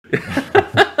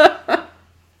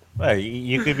Well,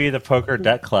 you could be the poker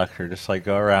debt collector, just like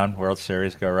go around World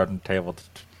Series, go around table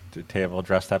to table,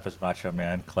 dressed up as Macho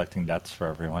Man, collecting debts for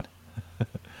everyone.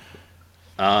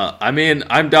 I mean,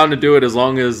 I'm down to do it as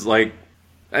long as like,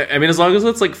 I mean, as long as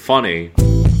it's like funny.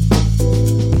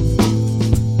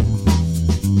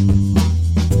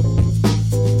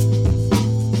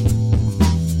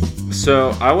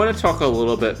 So I want to talk a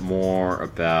little bit more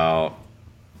about,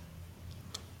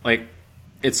 like,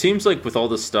 it seems like with all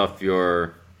this stuff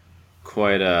you're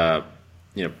quite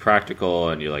practical,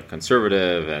 and you're like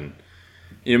conservative, and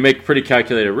you make pretty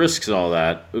calculated risks and all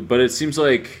that. But it seems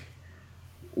like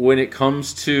when it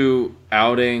comes to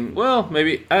outing, well,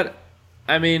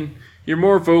 I mean, you're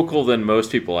more vocal than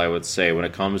most people, I would say, when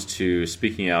it comes to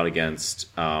speaking out against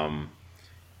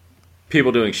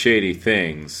people doing shady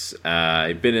things.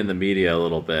 I've been in the media a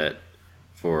little bit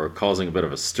for causing a bit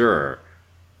of a stir.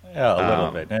 Yeah, a little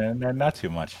Um, bit, and not too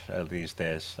much these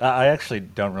days. I actually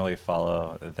don't really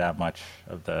follow that much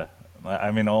of the.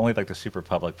 I mean, only like the super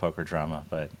public poker drama,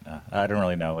 but I don't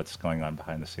really know what's going on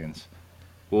behind the scenes.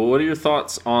 well, what are your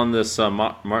thoughts on this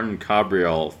Martin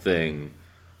Cabriel thing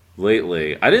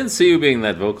lately? I didn't see you being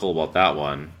that vocal about that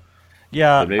one,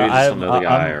 Yeah, but maybe it's just another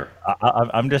guy. Or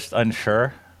I'm just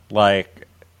unsure. Like,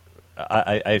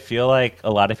 I feel like a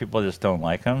lot of people just don't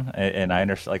like him, and I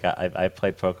understand. Like, I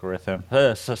played poker with him,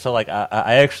 so like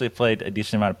I actually played a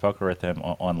decent amount of poker with him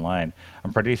online.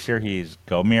 I'm pretty sure he's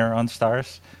Gomir on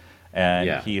Stars, and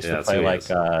yeah, he used yeah, to that's play who he like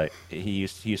is.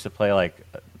 he used to play like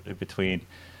between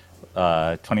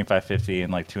 2550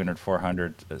 and like 200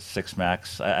 400 six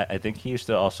max. I think he used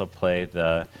to also play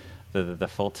the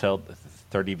full tilt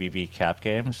 30 BB cap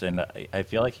games, and I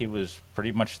feel like he was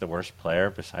pretty much the worst player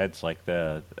besides like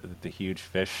the huge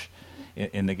fish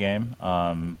in the game,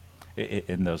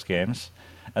 in those games.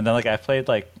 And then like I played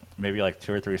like maybe like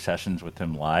 2 or 3 sessions with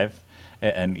him live,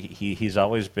 and he's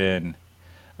always been.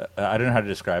 I don't know how to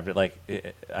describe it. Like,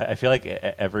 I feel like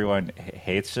everyone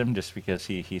hates him just because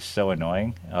he's so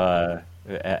annoying.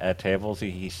 At tables,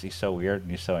 he's so weird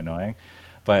and he's so annoying.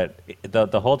 But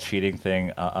the whole cheating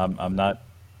thing, I'm not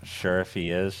sure if he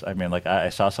is. I mean, like I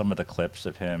saw some of the clips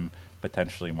of him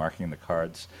potentially marking the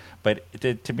cards, but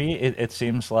to me, it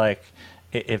seems like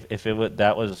if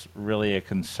that was really a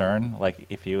concern, like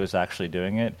if he was actually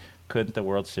doing it, couldn't the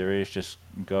World Series just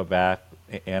go back,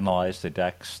 analyze the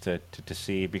decks to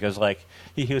see? Because like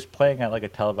he was playing at like a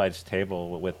televised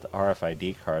table with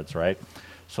RFID cards, right?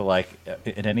 So like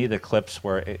in any of the clips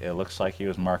where it looks like he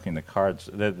was marking the cards,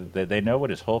 they know what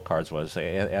his whole cards was,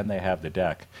 and they have the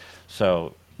deck.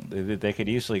 So they could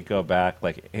easily go back,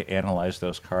 like analyze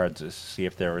those cards, to see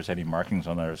if there was any markings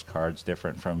on those cards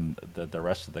different from the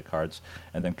rest of the cards,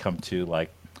 and then come to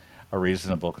like a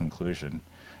reasonable conclusion.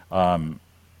 Um,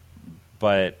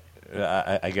 but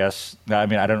I guess I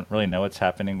mean I don't really know what's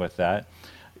happening with that.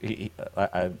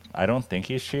 I don't think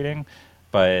he's cheating,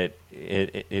 but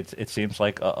it seems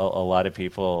like a lot of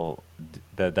people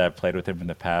that played with him in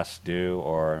the past do,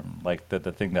 or like the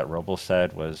thing that Robles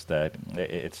said was that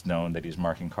it's known that he's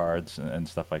marking cards and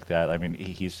stuff like that. I mean,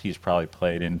 he's probably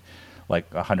played in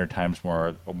like 100 times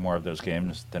more of those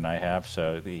games than I have,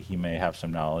 so he may have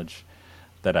some knowledge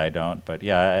that I don't. But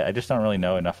yeah, I just don't really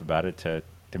know enough about it to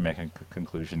make a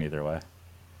conclusion either way.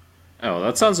 Oh,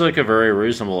 that sounds like a very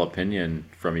reasonable opinion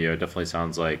from you. It definitely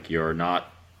sounds like you're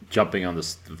not jumping on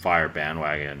this fire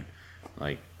bandwagon.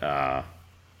 Like, it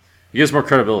gives more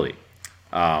credibility.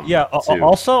 Yeah. To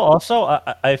Also,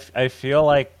 I feel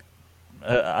like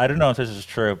I don't know if this is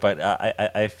true, but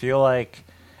I feel like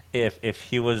if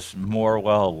he was more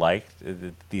well liked,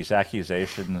 these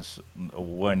accusations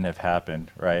wouldn't have happened,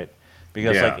 right?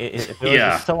 Because like yeah, if it was yeah.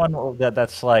 just someone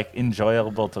that's like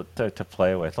enjoyable to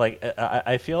play with, like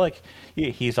I feel like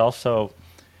he's also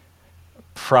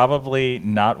probably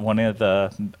not one of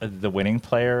the winning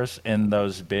players in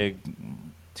those big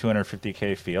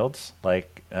 250K fields.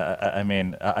 Like, I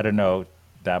mean, I don't know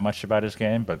that much about his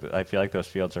game, but I feel like those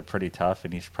fields are pretty tough,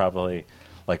 and he's probably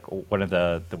like one of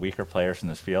the weaker players in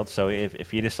this field. So if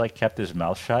he just like kept his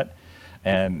mouth shut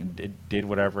and did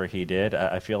whatever he did,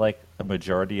 I feel like a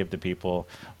majority of the people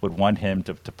would want him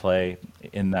to play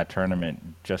in that tournament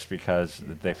just because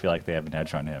they feel like they have an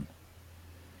edge on him.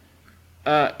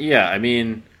 Yeah, I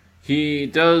mean, he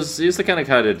does. He's the kind of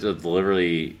guy that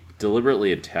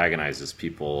deliberately antagonizes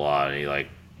people a lot. And he like,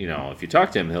 if you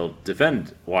talk to him, he'll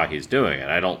defend why he's doing it.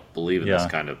 I don't believe in this Yeah.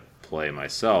 kind of play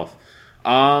myself.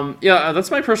 Yeah,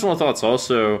 that's my personal thoughts.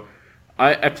 Also,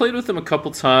 I played with him a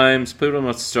couple times. Played with him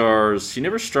at Stars. He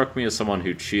never struck me as someone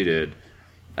who cheated.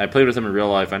 I played with him in real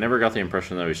life. I never got the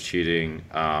impression that he was cheating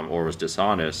or was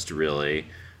dishonest, really.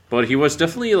 but he was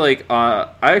definitely like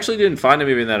I actually didn't find him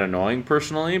even that annoying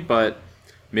personally, but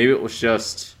maybe it was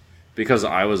just because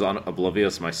I was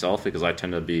oblivious myself because I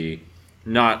tend to be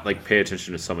not like pay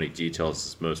attention to so many details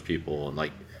as most people, and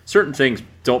like certain things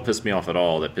don't piss me off at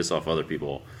all that piss off other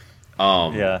people.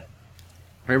 Yeah.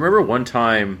 I remember one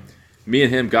time me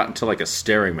and him got into like a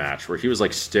staring match where he was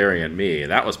like staring at me,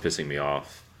 and that was pissing me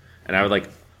off. And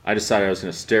I decided I was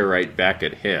going to stare right back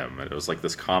at him, and it was like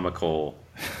this comical,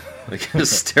 like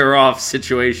stare off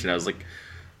situation. I was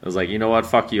like, you know what,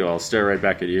 fuck you, I'll stare right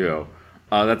back at you.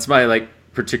 That's my like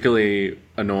particularly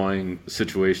annoying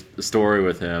story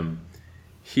with him.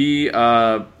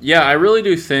 Yeah, I really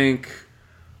do think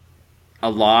a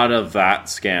lot of that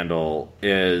scandal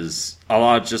is a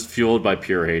lot just fueled by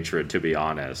pure hatred, to be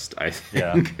honest. I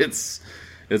think it's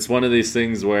one of these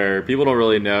things where people don't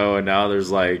really know, and now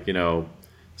there's like,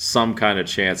 some kind of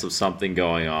chance of something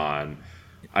going on.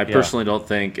 I personally don't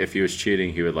think if he was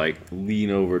cheating, he would like lean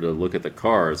over to look at the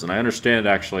cards. And I understand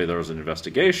actually there was an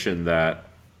investigation that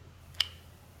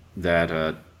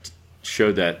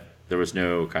showed that there was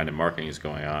no kind of markings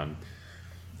going on.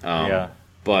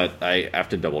 But I have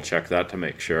to double check that to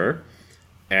make sure.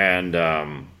 And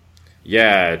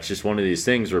it's just one of these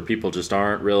things where people just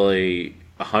aren't really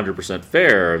 100%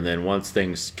 fair. And then once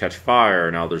things catch fire,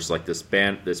 now there's like this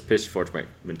pitchfork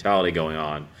mentality going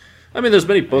on. I mean, there's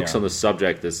many books on the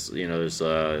subject. There's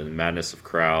Madness of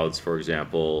Crowds, for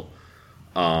example.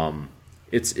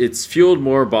 It's fueled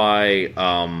more by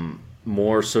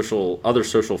more other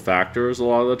social factors a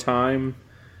lot of the time.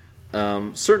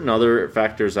 Certain other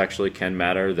factors actually can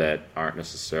matter that aren't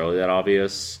necessarily that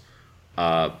obvious,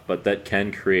 but that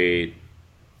can create,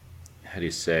 how do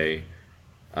you say,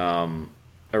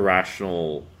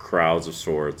 irrational crowds of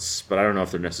sorts. But I don't know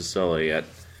if they're necessarily at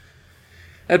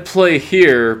play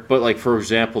here. But like, for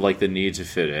example, like the need to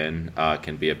fit in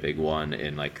can be a big one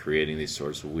in like creating these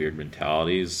sorts of weird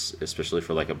mentalities, especially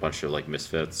for like a bunch of like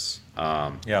misfits.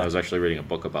 I was actually reading a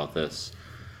book about this.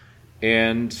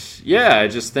 And I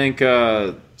just think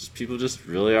people just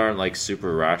really aren't like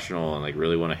super rational and like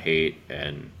really want to hate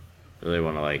and really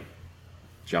want to like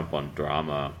jump on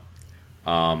drama.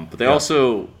 But they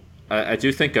also, I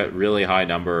do think a really high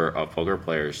number of poker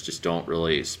players just don't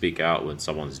really speak out when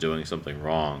someone's doing something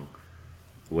wrong,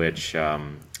 which I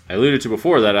alluded to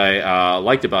before that I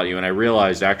liked about you, and I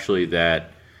realized actually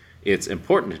that it's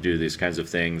important to do these kinds of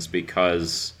things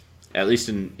because, at least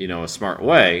in a smart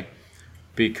way,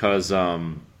 because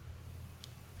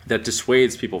that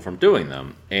dissuades people from doing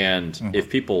them. And if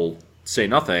people say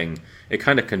nothing, it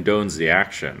kind of condones the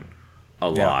action a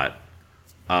lot.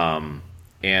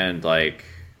 And like,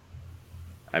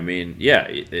 I mean,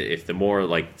 if the more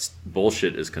like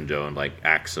bullshit is condoned, like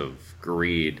acts of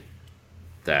greed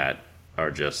that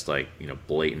are just like,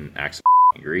 blatant acts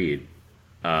of greed,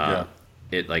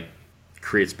 it like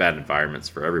creates bad environments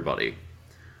for everybody.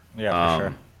 Yeah, for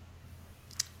sure.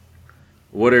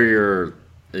 What are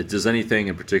does anything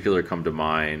in particular come to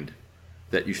mind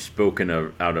that you've spoken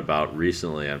out about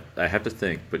recently? I have to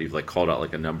think, but you've like called out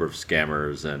like a number of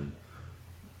scammers and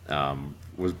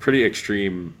was pretty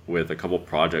extreme with a couple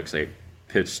projects I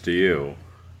pitched to you.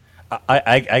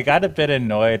 I got a bit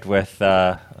annoyed with,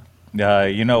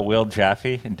 Will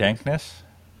Jaffe and Dankness.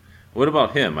 What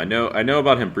about him? I know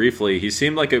about him briefly. He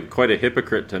seemed like quite a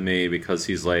hypocrite to me because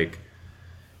he's like,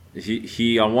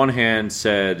 he on one hand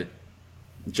said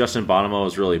Justin Bonomo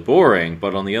is really boring,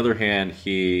 but on the other hand,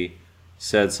 he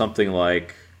said something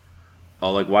like,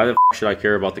 "Oh, like why the should I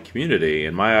care about the community?"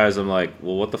 In my eyes, I'm like,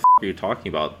 "Well, what the are you talking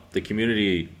about? The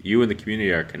community, you and the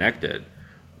community are connected.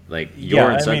 Like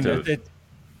your incentive."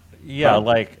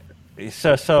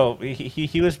 So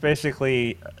he was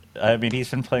basically. I mean,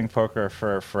 he's been playing poker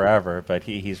for forever, but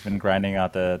he's been grinding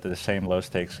out the same low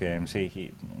stakes games.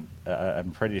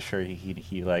 I'm pretty sure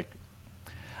he like.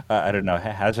 I don't know,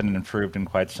 hasn't improved in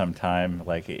quite some time.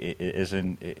 Like,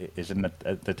 isn't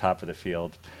at the top of the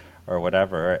field, or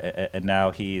whatever. And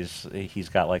now he's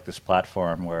got like this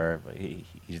platform where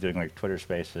he's doing like Twitter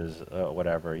Spaces,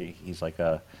 whatever. He's like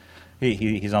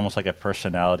he's almost like a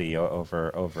personality over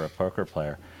a poker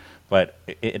player. But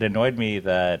it annoyed me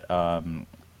that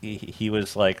he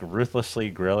was like ruthlessly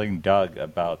grilling Doug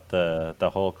about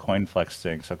the whole CoinFlex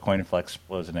thing. So CoinFlex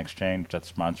was an exchange that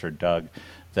sponsored Doug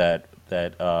that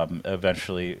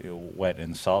eventually went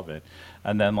insolvent.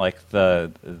 And then like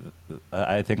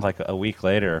I think like a week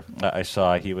later, I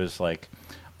saw he was like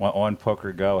on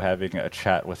Poker Go having a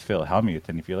chat with Phil Hellmuth.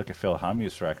 And if you look at Phil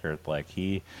Hellmuth's record, like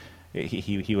he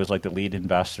was like the lead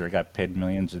investor, got paid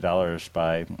millions of dollars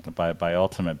by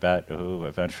Ultimate Bet, who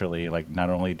eventually like not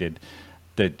only did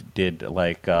that did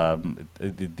like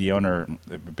the owner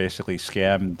basically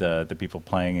scammed the people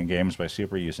playing in games by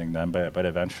super using them, but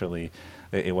eventually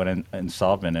it went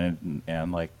insolvent,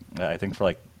 and like I think for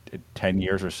like 10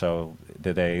 years or so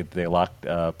they locked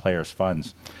players'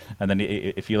 funds. And then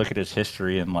if you look at his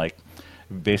history and like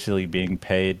basically being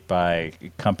paid by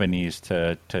companies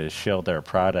to shill their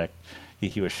product,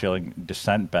 he was shilling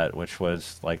DescentBet, which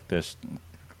was like this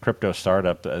crypto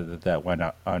startup that went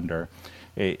under.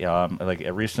 Like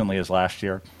recently as last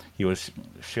year, he was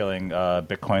shilling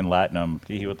Bitcoin Latinum.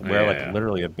 He would wear like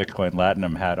literally a Bitcoin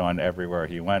Latinum hat on everywhere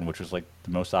he went, which was like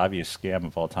the most obvious scam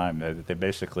of all time. They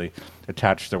basically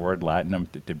attached the word Latinum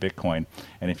to Bitcoin,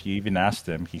 and if you even asked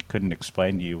him, he couldn't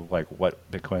explain to you like what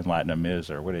Bitcoin Latinum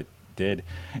is or what it did.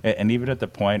 And even at the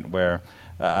point where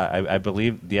I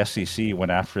believe the SEC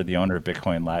went after the owner of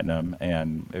Bitcoin Latinum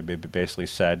and it basically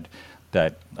said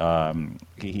that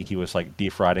he was like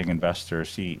defrauding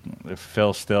investors.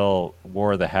 Phil still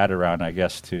wore the hat around, I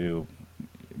guess, to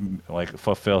like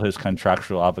fulfill his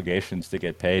contractual obligations to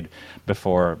get paid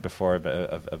before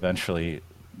eventually,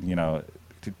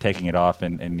 taking it off,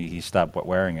 and he stopped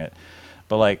wearing it.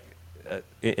 But like,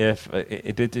 if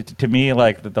to me,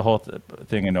 like the whole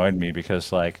thing annoyed me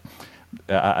because like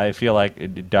I feel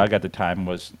like Doug at the time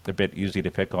was a bit easy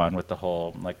to pick on with the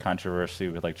whole like controversy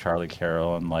with like Charlie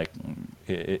Carroll, and like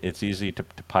it's easy to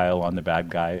pile on the bad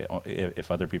guy if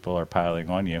other people are piling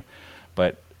on you.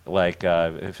 But like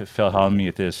if Phil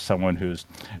Hellmuth is someone who's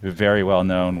very well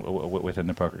known within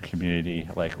the poker community,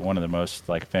 like one of the most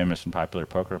like famous and popular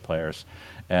poker players,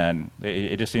 and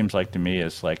it just seems like to me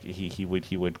is like he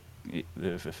would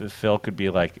if Phil could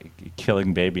be like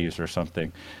killing babies or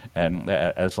something, and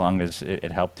as long as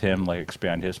it helped him like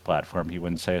expand his platform, he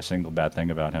wouldn't say a single bad thing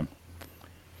about him.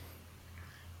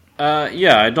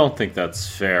 Yeah, I don't think that's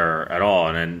fair at all.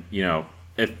 And then,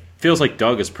 it feels like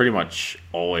Doug is pretty much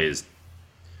always.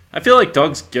 I feel like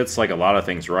Doug gets like a lot of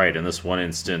things right. In this one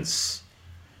instance,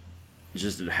 it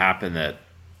just happened that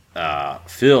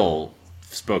Phil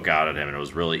spoke out at him, and it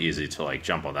was really easy to like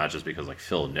jump on that just because like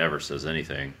Phil never says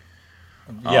anything.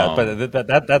 Yeah,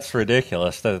 but that's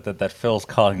ridiculous. That Phil's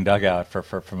calling Doug out for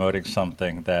promoting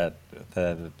something that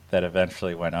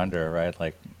eventually went under, right?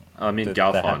 Like, I mean,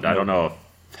 Galfond. I don't know if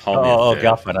Hellmuth.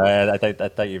 Galfond. I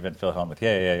thought you meant Phil Hellmuth.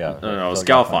 Yeah. No, it's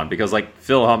Galfond because like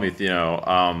Phil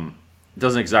Hellmuth,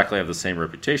 doesn't exactly have the same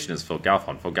reputation as Phil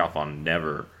Galfond. Phil Galfond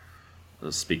never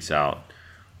speaks out.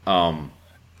 But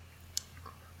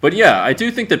yeah, I do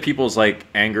think that people's like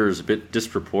anger is a bit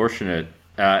disproportionate.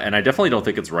 And I definitely don't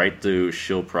think it's right to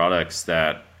shill products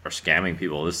that are scamming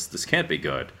people. This can't be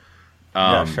good.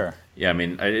 Yeah, sure. Yeah, I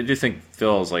mean, I do think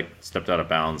Phil's like stepped out of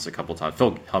bounds a couple times.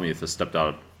 Phil Hellmuth has stepped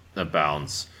out of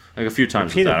bounds like a few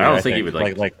times with that. I don't think he would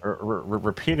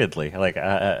repeatedly. Like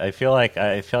I feel like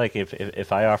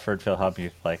if I offered Phil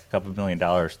Hellmuth like a couple $1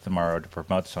 million tomorrow to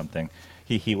promote something,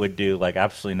 he would do like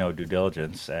absolutely no due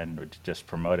diligence and would just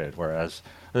promote it. Whereas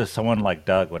someone like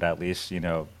Doug would at least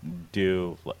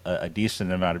do a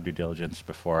decent amount of due diligence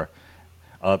before.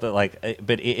 But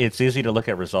it's easy to look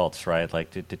at results, right?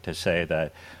 Like to say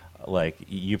that like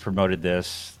you promoted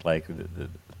this, like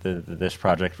this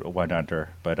project went under.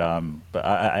 But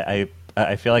I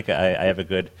feel like I have a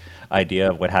good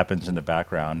idea of what happens in the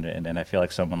background, and I feel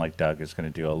like someone like Doug is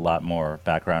going to do a lot more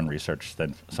background research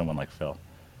than someone like Phil.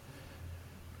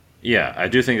 Yeah, I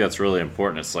do think that's really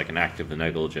important. It's like an act of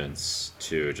negligence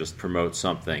to just promote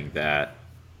something that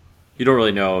you don't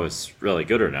really know if it's really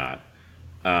good or not.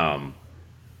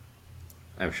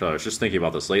 Actually, I was just thinking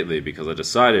about this lately because I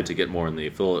decided to get more in the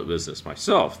affiliate business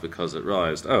myself because I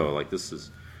realized, like this is,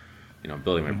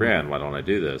 building my brand. Why don't I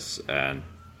do this? And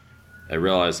I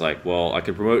realized, like, well, I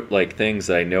could promote like things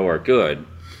that I know are good,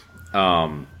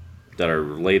 that are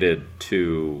related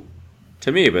to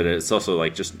me, but it's also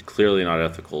like just clearly not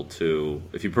ethical to.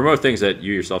 If you promote things that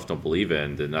you yourself don't believe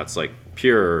in, then that's like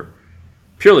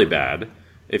purely bad.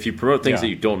 If you promote things that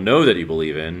you don't know that you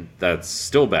believe in, that's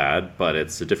still bad, but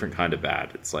it's a different kind of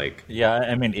bad. It's like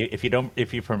I mean,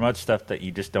 if you promote stuff that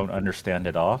you just don't understand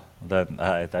at all, then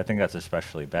I think that's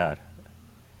especially bad.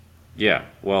 Yeah,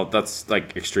 well, that's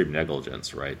like extreme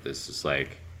negligence, right? This is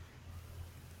like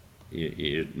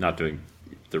you're not doing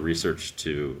the research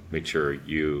to make sure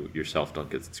you yourself don't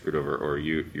get screwed over, or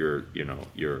your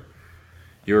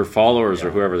followers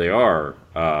or whoever they are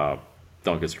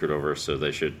don't get screwed over, so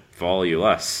they should follow you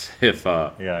less if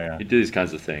you do these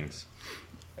kinds of things.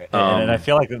 And I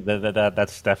feel like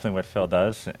that's definitely what Phil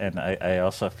does, and I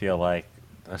also feel like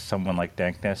someone like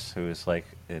Dankness, who is like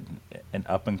an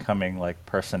up and coming like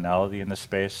personality in the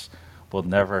space, will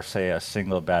never say a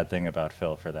single bad thing about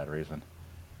Phil for that reason.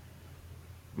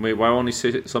 Wait, why won't he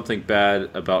say something bad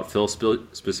about Phil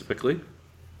specifically?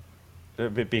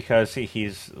 Because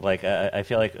he's like I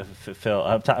feel like Phil.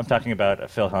 I'm talking about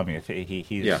Phil Hellmuth.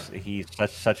 Yeah, He's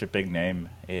such a big name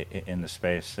in the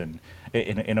space, and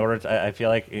in order to, I feel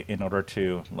like in order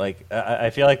to like I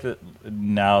feel like that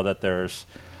now that there's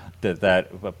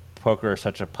that poker is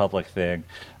such a public thing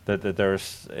that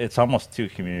there's it's almost two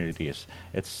communities.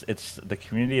 It's the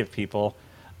community of people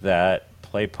that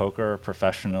play poker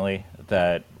professionally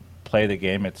that play the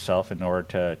game itself in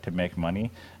order to make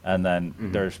money, and then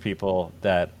hmm there's people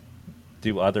that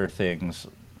do other things.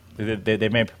 They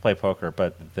may play poker,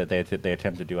 but they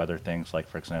attempt to do other things. Like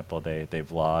for example, they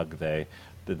vlog, they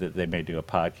may do a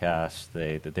podcast,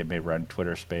 they may run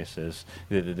Twitter Spaces,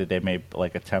 they may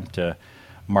like attempt to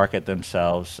market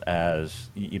themselves as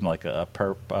like a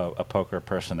poker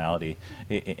personality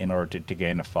in order to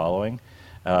gain a following,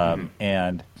 hmm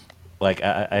and like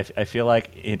I feel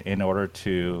like in order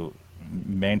to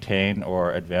maintain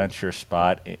or advance your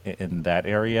spot in that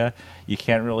area, you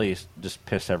can't really just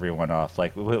piss everyone off.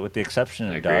 Like with the exception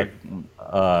I of agree.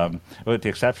 Doug, with the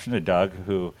exception of Doug,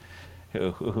 who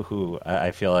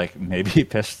I feel like maybe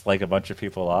pissed like a bunch of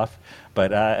people off,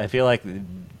 but I feel like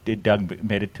Doug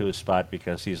made it to his spot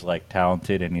because he's like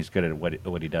talented and he's good at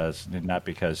what he does, and not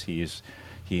because he's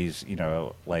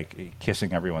like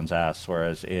kissing everyone's ass.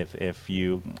 Whereas if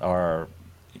you are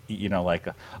like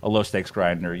a low stakes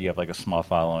grinder, you have like a small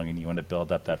following and you want to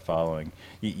build up that following,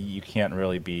 you can't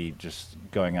really be just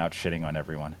going out shitting on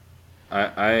everyone.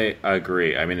 I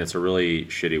agree. I mean, it's a really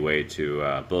shitty way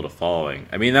to build a following.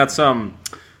 I mean, there's a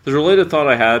related thought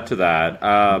I had to that,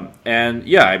 and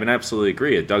yeah, I mean, I absolutely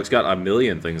agree. Doug's got a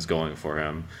million things going for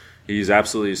him. He's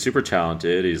absolutely super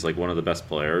talented. He's like one of the best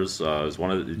players. He's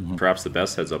one of Hmm. perhaps the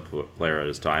best heads up player at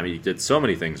his time. He did so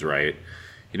many things right.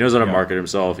 He knows how to Yeah, market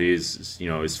himself. He's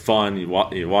fun. You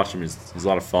watch him. He's a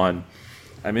lot of fun.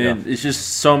 I yeah. mean, it's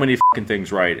just so many fucking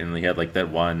things right, and he had like that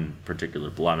one particular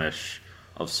blemish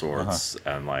of Uh-huh. sorts,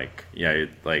 and like yeah, it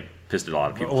like pissed a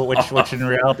lot of people Which in off.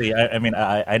 reality, I mean,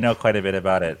 I know quite a bit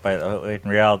about it, but in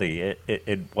reality,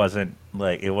 it wasn't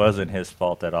like it wasn't his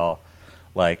fault at all.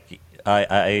 Like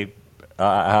I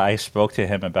spoke to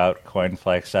him about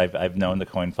CoinFlex. I've known the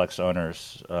CoinFlex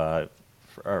owners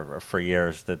for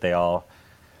years. That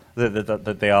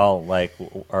they all like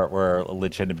were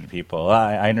legitimate people.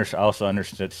 Also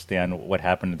understand what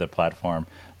happened to the platform.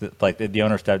 Like the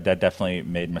owners that definitely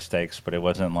made mistakes, but it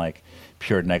wasn't like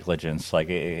pure negligence. Like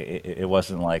it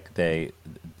wasn't like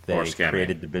Or they scamming.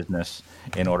 created the business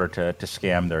in order to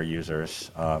scam their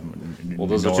users. Well,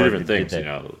 those are two Nor different did things, they.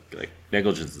 Like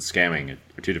negligence and scamming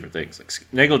are two different things. Like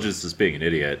negligence is being an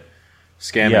idiot.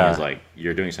 Scamming is Yeah, like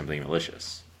you're doing something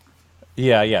malicious.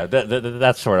 yeah.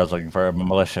 That's what I was looking for.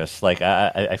 Malicious. Like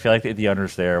I feel like the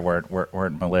owners there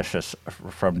weren't malicious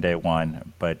from day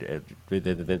one, but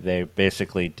they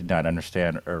basically did not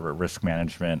understand risk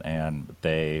management, and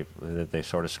they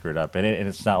sort of screwed up. And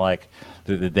it's not like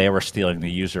they were stealing the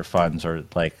user funds or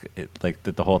like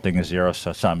the whole thing is zero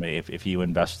sum. If you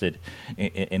invested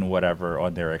in whatever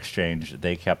on their exchange,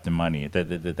 they kept the money.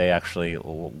 They actually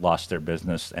lost their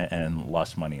business and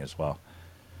lost money as well.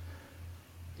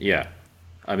 Yeah,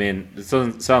 I mean,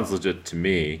 sounds legit to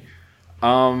me.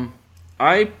 Um,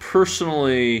 I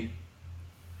personally,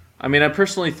 I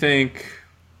personally think.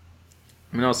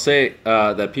 I mean, I'll say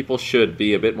that people should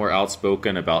be a bit more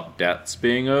outspoken about debts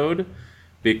being owed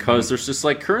because Hmm. there's this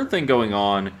like current thing going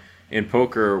on in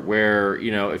poker where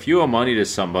if you owe money to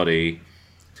somebody,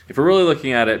 if we're really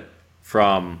looking at it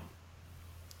from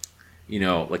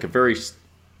like a very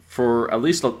for at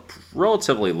least a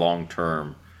relatively long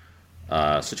term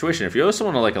situation. If you owe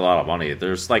someone like a lot of money,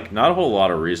 there's like not a whole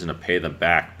lot of reason to pay them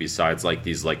back besides like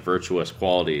these like virtuous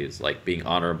qualities, like being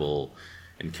honorable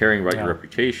and caring about your Yeah.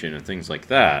 reputation and things like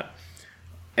that.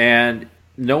 And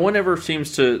no one ever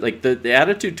seems to like the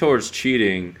attitude towards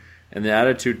cheating and the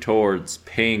attitude towards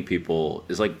paying people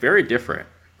is like very different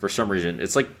for some reason.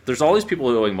 It's like there's all these people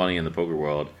owing money in the poker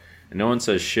world and no one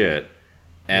says shit.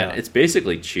 And Yeah. it's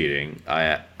basically cheating.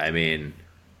 I mean,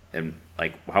 and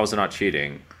like how is it not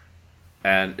cheating?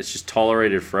 And it's just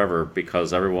tolerated forever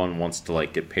because everyone wants to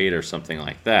like get paid or something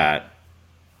like that.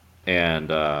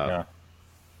 And Yeah.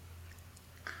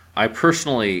 I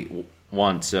personally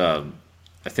want.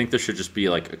 I think there should just be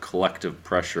like a collective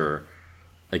pressure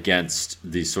against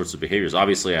these sorts of behaviors.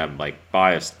 Obviously, I'm like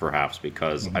biased perhaps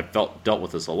because Mhm. I've dealt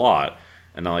with this a lot,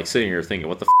 and I'm like sitting here thinking,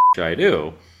 what the should I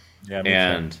do? Yeah, me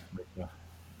too. And Me too.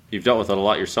 you've dealt with it a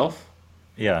lot yourself.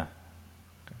 Yeah.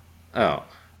 Oh,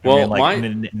 I mean, well, like my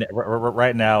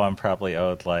right now, I'm probably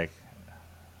owed like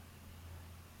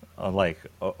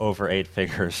over eight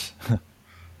figures.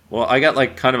 Well, I got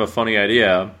like kind of a funny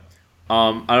idea.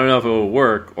 I don't know if it will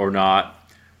work or not.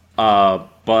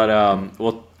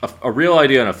 Well, a real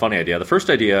idea and a funny idea. The first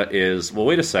idea is, well,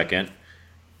 wait a second.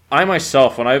 I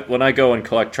myself, when I go and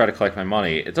try to collect my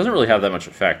money, it doesn't really have that much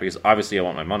effect because obviously I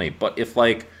want my money. But if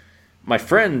like my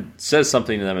friend says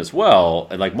something to them as well,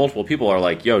 and like multiple people are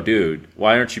like, "Yo, dude,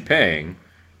 why aren't you paying?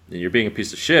 You're being a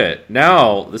piece of shit."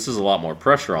 Now this is a lot more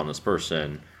pressure on this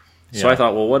person. So I Yeah.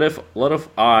 thought, well, what if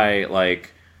I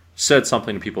like said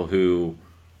something to people who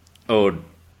owed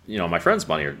my friends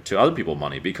money or to other people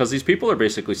money, because these people are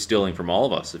basically stealing from all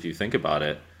of us if you think about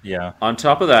it. Yeah. On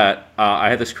top of that, I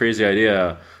had this crazy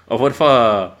idea of what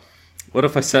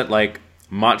if I sent like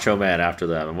Macho Man after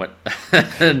them and went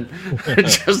and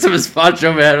just as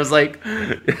Macho Man was like,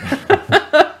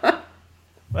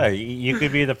 Well, you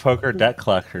could be the poker debt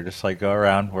collector. Just like go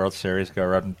around World Series, go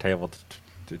around table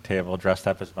to table, dressed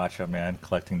up as Macho Man,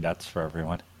 collecting debts for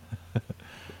everyone.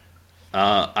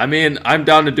 I mean, I'm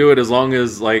down to do it as long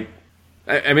as like,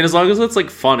 I mean, as long as it's like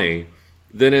funny,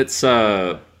 then it's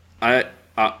I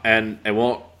and it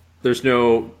won't. There's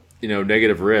no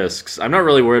negative risks. I'm not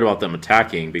really worried about them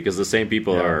attacking because the same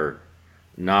people Yeah. are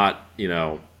not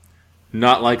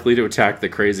not likely to attack the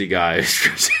crazy guy.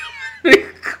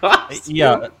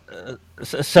 Yeah.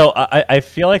 So I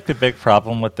feel like the big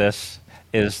problem with this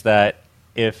is that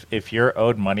if you're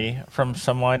owed money from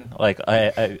someone, like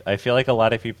I feel like a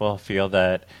lot of people feel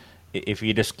that if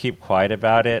you just keep quiet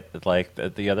about it, like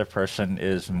the other person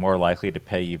is more likely to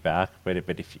pay you back. But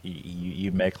if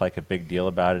you make like a big deal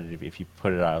about it, if you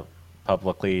put it out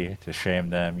publicly to shame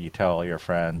them, you tell all your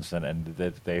friends, and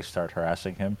they start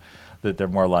harassing him, that they're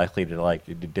more likely to like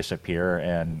disappear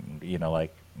and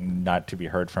like not to be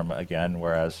heard from again.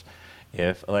 Whereas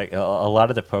if like a lot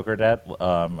of the poker debt,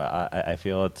 I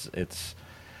feel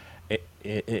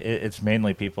it's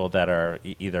mainly people that are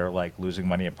either like losing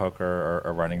money in poker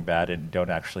or running bad and don't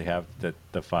actually have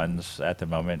the funds at the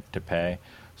moment to pay.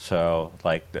 So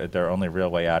like their only real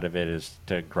way out of it is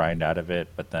to grind out of it.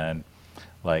 But then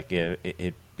like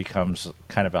it becomes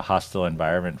kind of a hostile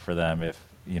environment for them if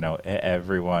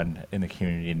everyone in the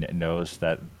community knows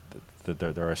that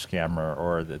they're a scammer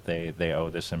or that they owe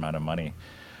this amount of money.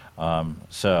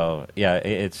 So yeah,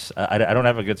 I don't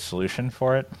have a good solution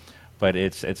for it, but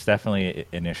it's definitely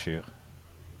an issue.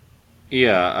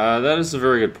 Yeah, that is a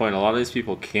very good point. A lot of these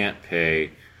people can't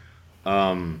pay.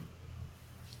 Um,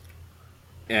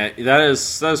 and that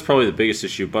is probably the biggest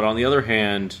issue. But on the other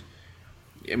hand,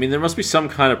 I mean, there must be some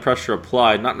kind of pressure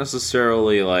applied. Not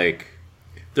necessarily like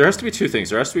there has to be two things.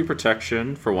 There has to be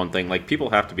protection for one thing. Like people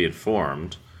have to be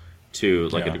informed to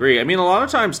like a Yeah, degree. I mean, a lot of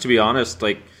times, to be honest,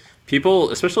 like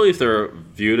people, especially if they're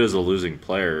viewed as a losing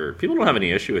player, people don't have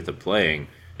any issue with them playing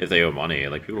if they owe money.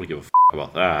 Like people don't give a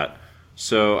about that.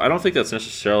 So I don't think that's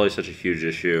necessarily such a huge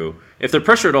issue. If they're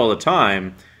pressured all the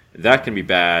time, that can be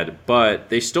bad. But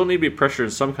they still need to be pressured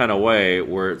in some kind of way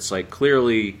where it's like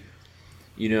clearly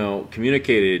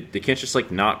communicated. They can't just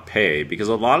like not pay because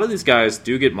a lot of these guys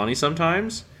do get money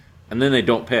sometimes, and then they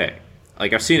don't pay.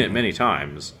 Like I've seen it many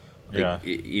times. Like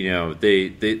yeah, they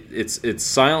it's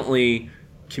silently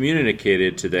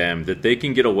communicated to them that they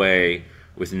can get away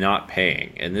with not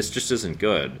paying, and this just isn't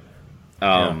good.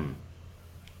 yeah, Um,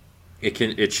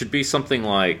 it should be something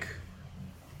like,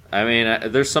 I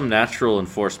mean, there's some natural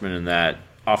enforcement in that.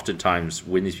 Oftentimes,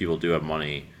 when these people do have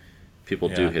money, people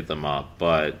do yeah. hit them up.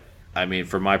 But I mean,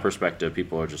 from my perspective,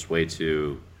 people are just way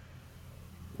too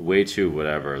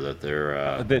whatever that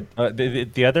they're.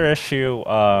 The other issue,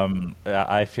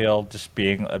 I feel just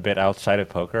being a bit outside of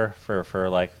poker for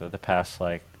like the past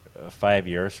like 5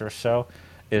 years or so,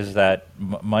 is that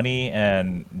money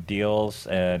and deals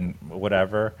and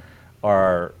whatever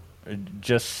are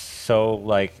just so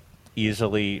like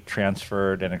easily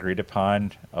transferred and agreed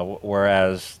upon.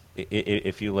 Whereas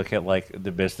if you look at like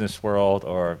the business world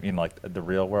or like the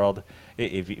real world,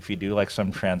 if you do like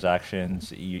some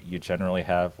transactions, you generally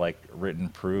have like written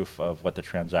proof of what the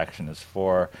transaction is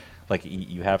for. Like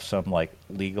you have some like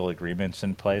legal agreements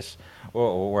in place.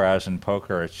 Whereas in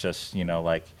poker, it's just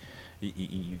like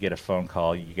you get a phone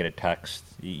call, you get a text,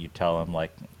 you tell them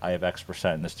like I have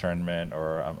X% in this tournament,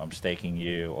 or I'm staking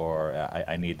you, or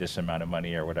I need this amount of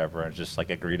money, or whatever, and just like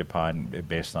agreed upon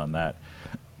based on that.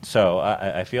 So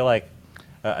I feel like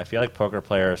poker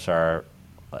players are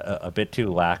a bit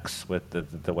too lax with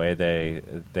the way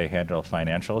they handle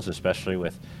financials, especially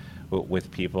with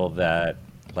people that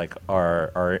like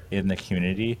are in the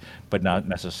community, but not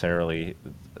necessarily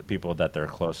people that they're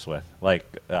close with.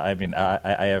 Like I mean,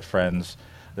 I have friends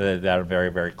that I'm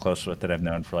very very close with that I've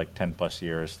known for like 10 plus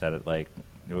years that like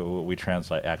we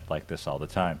translate act like this all the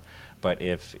time. But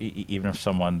if even if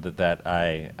someone that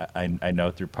I know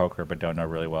through poker but don't know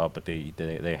really well, but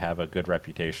they have a good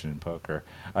reputation in poker,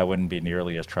 I wouldn't be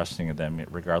nearly as trusting of them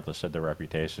regardless of their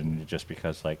reputation, just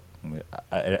because like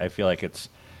I feel like it's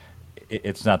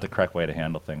not the correct way to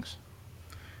handle things.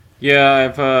 Yeah,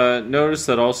 I've noticed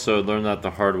that also. Learned that the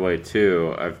hard way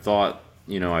too. I thought,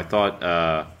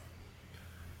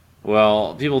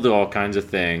 well, people do all kinds of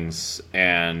things,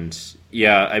 and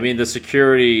yeah, I mean the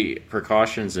security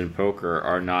precautions in poker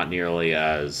are not nearly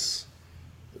as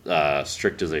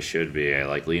strict as they should be. I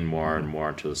like lean more and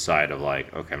more to the side of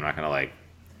like, okay, I'm not gonna like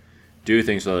do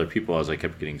things with other people as I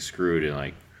kept getting screwed in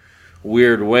like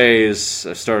weird ways.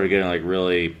 I started getting like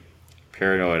really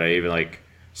paranoid. I even like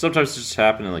sometimes it just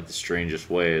happened in like the strangest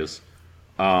ways.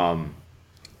 Um,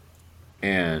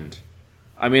 and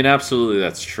I mean, absolutely,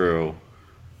 that's true.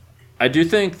 I do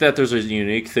think that there's a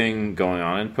unique thing going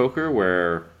on in poker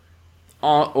where,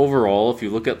 overall, if you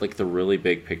look at like the really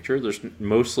big picture, there's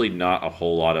mostly not a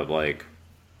whole lot of like.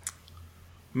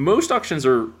 Most actions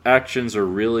are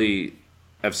really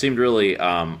have seemed really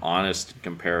honest in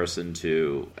comparison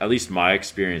to at least my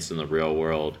experience in the real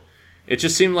world. It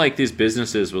just seemed like these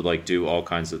businesses would like do all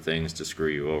kinds of things to screw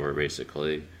you over,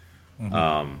 basically.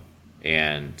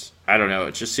 And I don't know.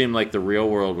 It just seemed like the real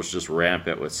world was just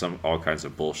rampant with all kinds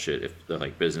of bullshit. If the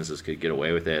like businesses could get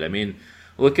away with it, I mean,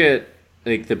 look at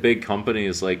like the big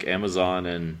companies like Amazon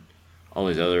and all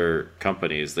these other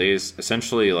companies. They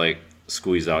essentially like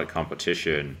squeeze out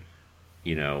competition.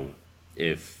 You know,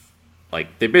 if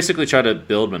like they basically try to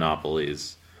build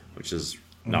monopolies, which is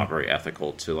not very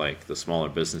ethical to like the smaller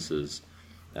businesses,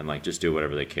 and like just do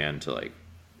whatever they can to like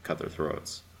cut their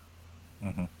throats.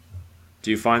 Do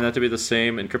you find that to be the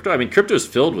same in crypto? I mean, crypto is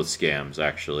filled with scams,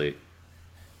 actually.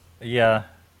 Yeah.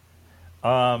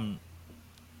 Well,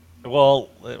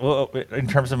 in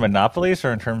terms of monopolies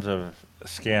or in terms of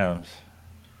scams?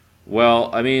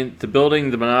 Well, I mean, the building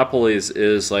the monopolies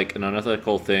is like an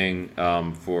unethical thing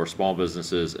for small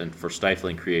businesses and for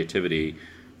stifling creativity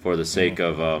for the sake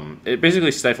of it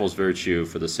basically stifles virtue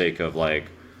for the sake of like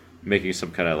making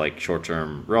some kind of like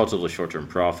relatively short-term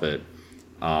profit.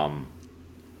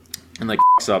 And like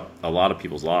fucks up a lot of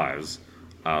people's lives.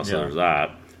 There's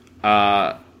that.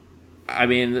 I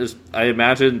mean, I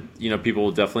imagine people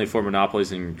will definitely form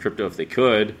monopolies in crypto if they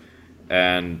could,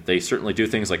 and they certainly do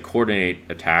things like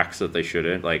coordinate attacks that they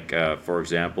shouldn't. Like for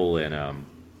example, in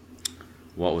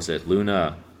what was it,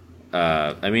 Luna?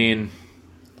 I mean,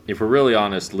 if we're really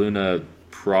honest, Luna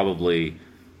probably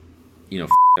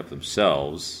fucked up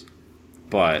themselves.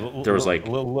 But there was like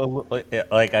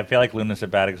I feel like Luna's a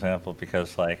bad example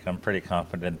because like I'm pretty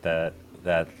confident that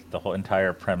the whole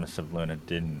entire premise of Luna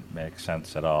didn't make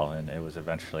sense at all, and it was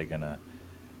eventually gonna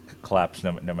collapse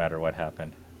no matter what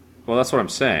happened. well, that's what I'm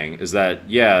saying is that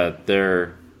yeah,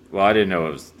 they're well, I didn't know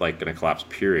it was like going to collapse.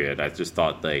 Period. I just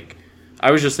thought like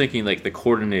I was just thinking like the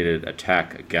coordinated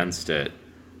attack against it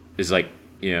is like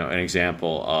an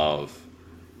example of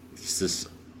this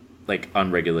like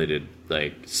unregulated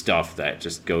like stuff that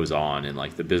just goes on in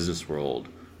like the business world,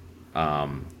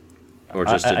 or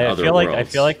just in other worlds. I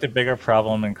feel like the bigger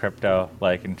problem in crypto,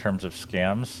 like in terms of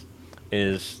scams,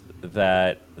 is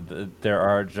that there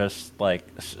are just like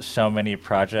so many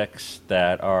projects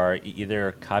that are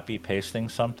either copy pasting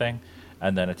something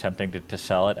and then attempting to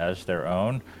sell it as their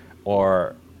own,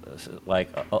 or like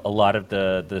a lot of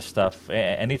the stuff.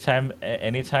 Anytime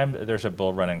there's a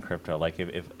bull run in crypto, like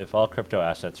if all crypto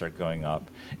assets are going up,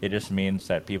 it just means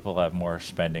that people have more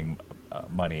spending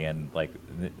money. And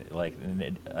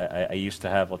I used to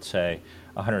have, let's say,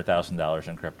 $100,000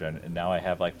 in crypto, and now I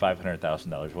have like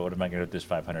 $500,000. What am I going to do with this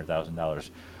 $500,000?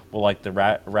 Well, like the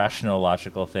rational,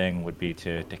 logical thing would be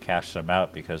to cash some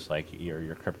out because like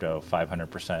your crypto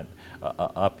 500%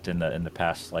 upped in the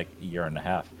past like year and a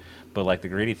half. But like the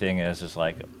greedy thing is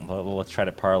like, well, let's try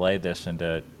to parlay this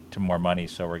into more money,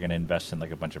 so we're going to invest in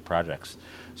like a bunch of projects.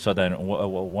 So then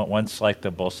once like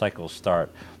the bull cycles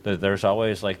start, there's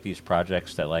always like these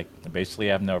projects that like basically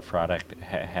have no product,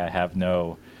 have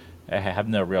no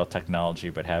real technology,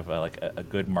 but have like a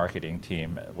good marketing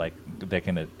team. Like they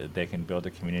can build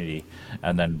a community,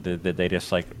 and then they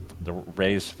just like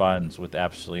raise funds with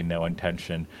absolutely no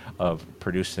intention of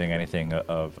producing anything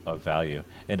of value.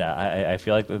 And I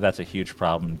feel like that's a huge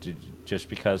problem, just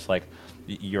because like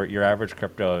your average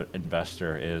crypto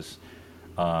investor is,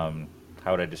 how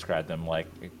would I describe them? Like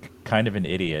kind of an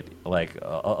idiot. Like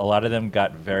a lot of them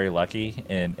got very lucky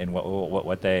in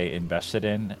what they invested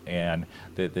in, and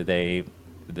they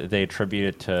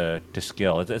attribute it to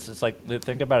skill. It's like,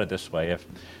 think about it this way: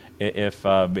 if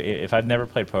I've never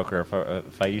played poker,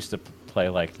 if I used to play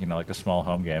like like a small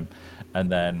home game,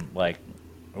 and then like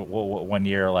one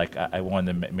year like I won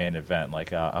the main event,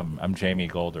 like I'm Jamie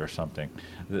Gold or something.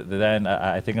 Then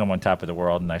I think I'm on top of the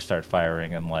world, and I start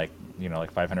firing and like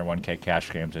like 501k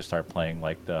cash games. I start playing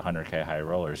like the 100k high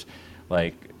rollers,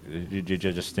 like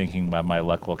just thinking my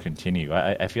luck will continue.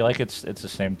 I feel like it's the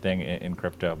same thing in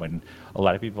crypto when a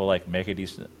lot of people like make a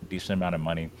decent amount of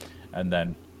money, and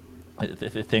then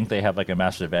they think they have like a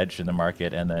massive edge in the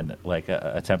market, and then like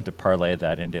attempt to parlay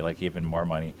that into like even more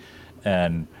money.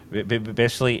 And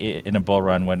basically, in a bull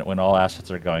run, when all assets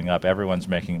are going up, everyone's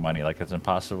making money. Like it's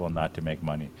impossible not to make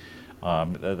money.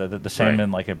 The same Right.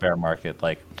 in like a bear market.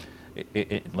 Like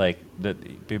like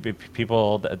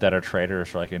people that are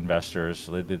traders or like investors,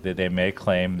 they may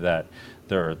claim that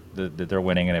they're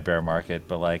winning in a bear market,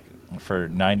 but like for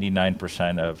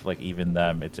 99% of like even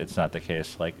them, it's not the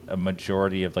case. Like a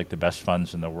majority of like the best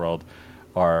funds in the world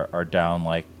are down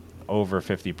like over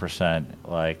 50%,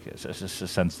 like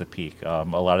since the peak. A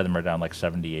lot of them are down like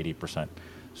 70-80%.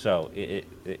 So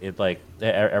it like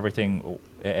everything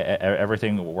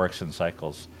works in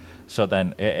cycles. So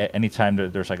then anytime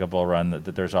there's like a bull run,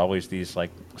 there's always these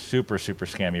like super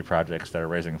scammy projects that are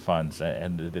raising funds,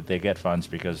 and they get funds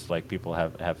because like people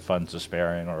have funds to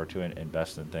spare in order to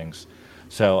invest in things.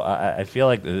 So I feel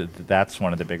like that's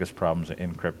one of the biggest problems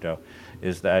in crypto,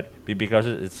 is that because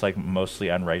it's like mostly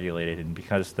unregulated, and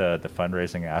because the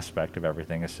fundraising aspect of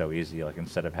everything is so easy, like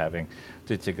instead of having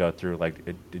to go through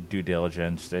like due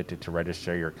diligence to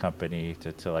register your company,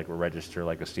 to like register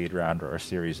like a seed round or a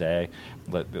Series A,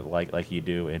 like you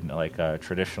do in like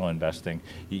traditional investing,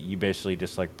 you basically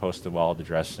just like post the wallet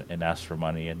address and ask for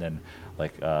money, and then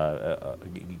like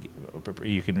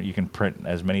you can print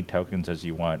as many tokens as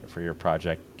you want for your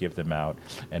project, give them out,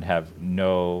 and have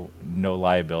no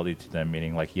liability to them,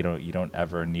 meaning like you don't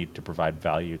ever need to provide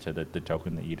value to the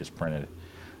token that you just printed.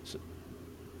 So,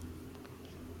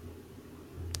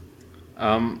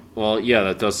 Well, yeah,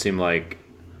 that does seem like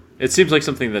it seems like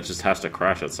something that just has to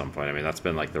crash at some point. I mean, that's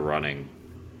been like the running,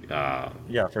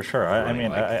 yeah, for sure. I running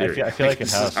mean, like theory. I feel like it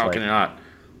This is, has how like can it not?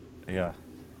 yeah.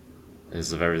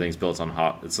 Is if everything's built on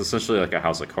hot. It's essentially like a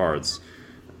house of cards.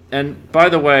 And by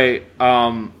the way,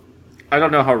 I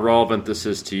don't know how relevant this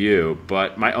is to you,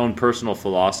 but my own personal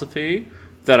philosophy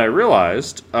that I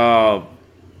realized, and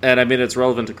I mean it's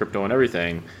relevant to crypto and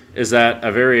everything, is that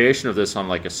a variation of this on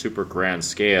like a super grand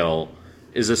scale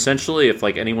is essentially if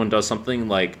like anyone does something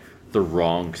like the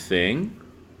wrong thing,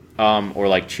 or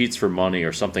like cheats for money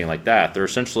or something like that, they're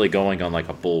essentially going on like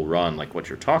a bull run, like what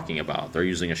you're talking about. They're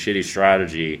using a shitty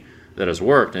strategy that has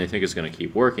worked, and they think it's going to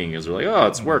keep working because they're like, oh,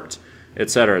 it's worked, et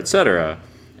cetera,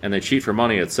 and they cheat for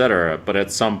money, etc. But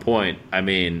at some point, I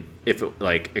mean, if it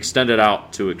like extended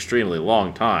out to extremely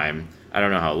long time, I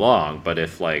don't know how long, but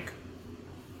if like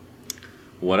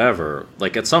whatever,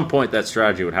 like at some point that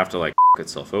strategy would have to like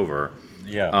itself over.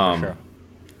 Yeah, for sure.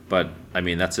 But I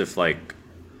mean, that's if like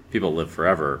people live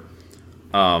forever.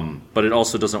 But it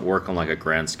also doesn't work on like a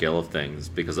grand scale of things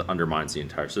because it undermines the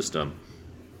entire system.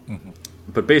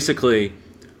 But basically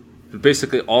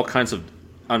all kinds of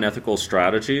unethical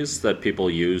strategies that people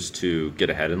use to get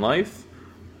ahead in life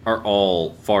are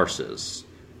all farces.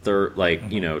 They're like,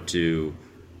 to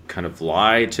kind of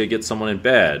lie to get someone in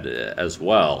bed as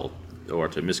well, or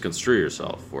to misconstrue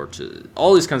yourself, or to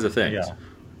all these kinds of things.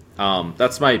 Yeah.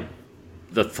 That's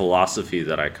the philosophy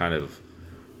that I kind of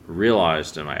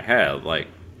realized in my head. Like,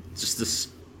 just this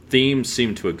theme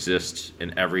seemed to exist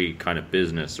in every kind of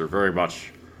business, or very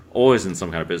much always in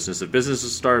some kind of business. If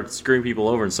businesses start screwing people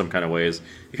over in some kind of ways,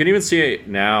 you can even see it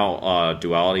now,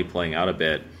 duality playing out a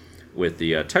bit with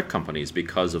the tech companies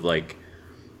because of like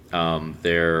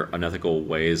their unethical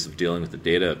ways of dealing with the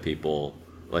data of people.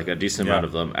 Like a decent amount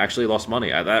of them actually lost money.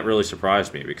 That really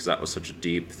surprised me because that was such a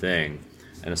deep thing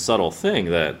and a subtle thing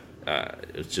that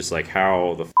it's just like,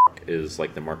 how the fuck is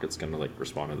like the market's going to like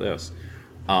respond to this?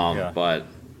 But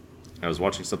I was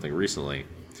watching something recently,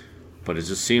 but it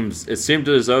seemed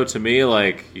as though to me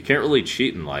like you can't really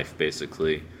cheat in life.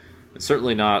 Basically, it's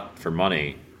certainly not for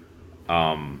money.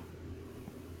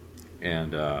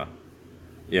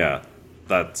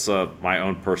 That's my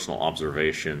own personal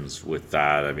observations with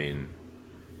that. I mean,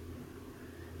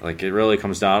 like it really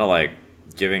comes down to like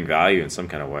giving value in some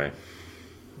kind of way.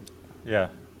 Yeah.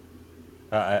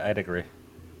 I'd agree.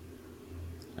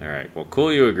 All right. Well,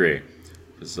 cool. You agree,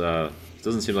 because it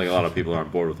doesn't seem like a lot of people are on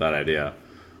board with that idea.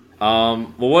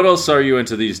 Well, what else are you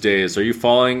into these days? Are you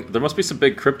following? There must be some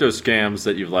big crypto scams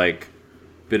that you've like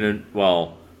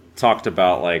talked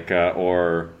about, like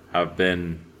or have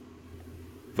been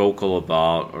vocal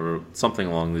about, or something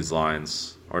along these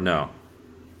lines, or no?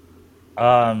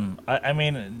 I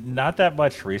mean, not that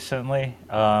much recently.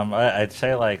 I'd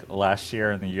say like last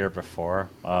year and the year before.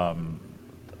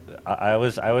 I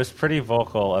was pretty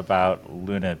vocal about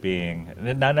Luna being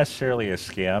not necessarily a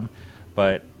scam,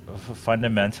 but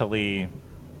fundamentally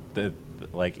the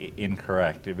like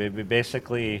incorrect.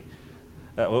 Basically,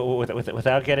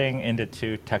 without getting into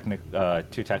too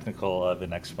technical of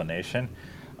an explanation,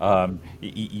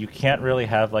 you can't really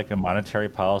have like a monetary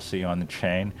policy on the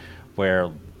chain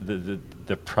where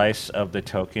the price of the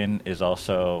token is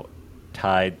also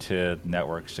tied to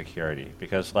network security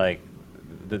because like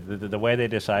the way they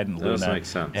decide in That doesn't Luna make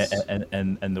sense.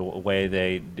 and the way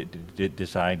they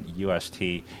designed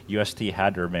UST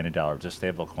had to remain a dollar, it's a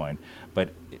stable coin, but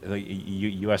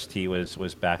UST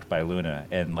was backed by Luna,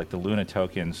 and like the Luna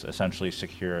tokens essentially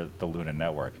secure the Luna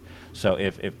network. So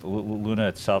if Luna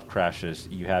itself crashes,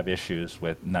 you have issues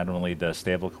with not only the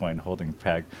stablecoin holding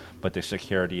peg, but the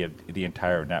security of the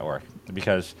entire network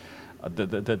because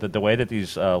the way that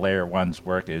these layer ones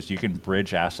work is you can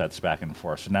bridge assets back and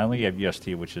forth. So not only you have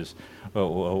UST, which is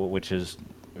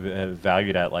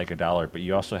valued at like a dollar, but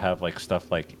you also have like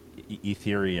stuff like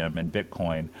Ethereum and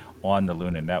Bitcoin on the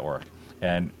Luna network.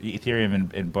 And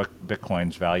Ethereum and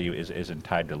Bitcoin's value isn't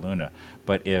tied to Luna.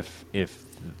 But if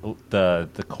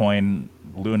the coin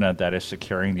Luna that is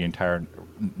securing the entire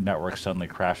network suddenly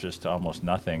crashes to almost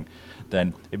nothing,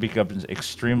 then it becomes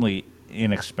extremely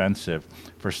inexpensive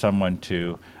for someone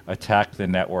to attack the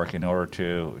network in order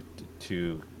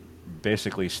to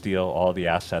basically steal all the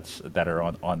assets that are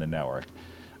on the network.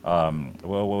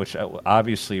 Which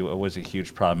obviously was a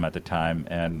huge problem at the time,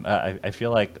 and I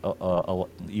feel like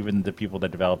even the people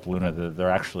that developed Luna, they're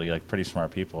actually like pretty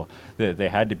smart people. They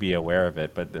had to be aware of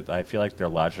it, but I feel like their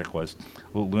logic was,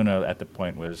 well, Luna at the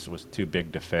point was too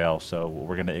big to fail, so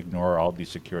we're going to ignore all these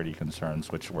security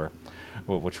concerns, which were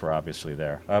obviously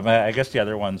there. I guess the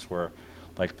other ones were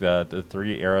like the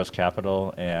Three Arrows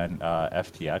Capital and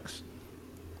FTX.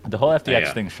 The whole FTX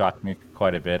Yeah. thing shocked me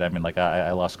quite a bit. I mean, like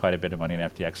I lost quite a bit of money in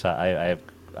FTX. I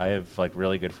have like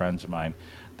really good friends of mine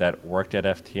that worked at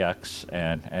FTX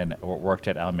and worked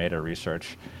at Alameda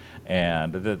Research,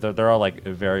 and they're all like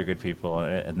very good people,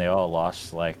 and they all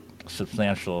lost like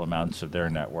substantial amounts of their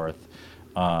net worth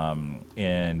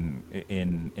in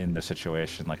the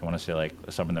situation. Like I want to say like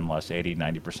some of them lost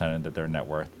 80-90% of their net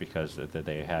worth because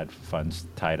they had funds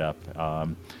tied up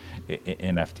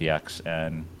in FTX.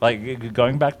 And like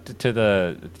going back to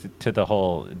the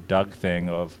whole Doug thing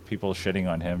of people shitting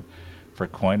on him for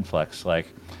CoinFlex, like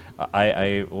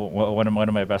one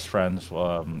of my best friends,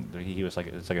 he was like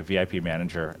it's like a VIP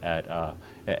manager at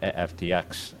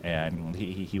FTX, and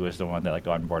he was the one that like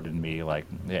onboarded me. Like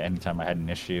anytime I had an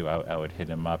issue, I would hit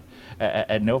him up.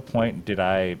 At no point did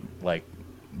I like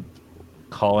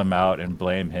call him out and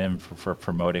blame him for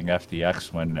promoting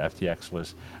FTX when FTX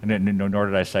was, nor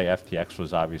did I say FTX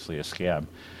was obviously a scam.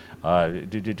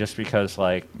 Just because,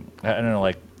 like, I don't know,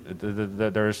 like,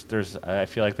 I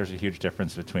feel like there's a huge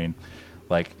difference between,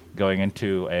 like, going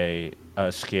into a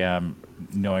scam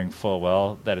knowing full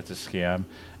well that it's a scam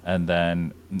and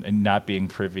then not being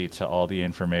privy to all the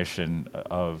information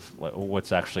of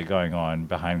what's actually going on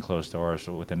behind closed doors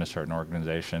within a certain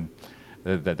organization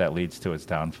that leads to its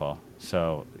downfall.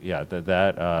 So yeah, the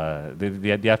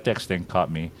FTX thing caught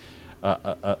me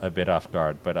a bit off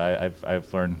guard, but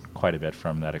I've learned quite a bit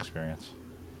from that experience.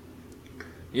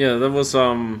 Yeah, that was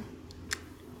I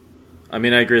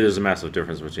mean, I agree there's a massive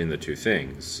difference between the two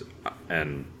things.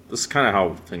 And this is kind of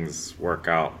how things work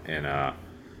out in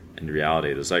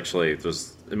reality. There's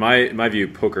in my view,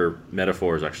 poker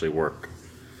metaphors actually work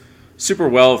super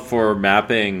well for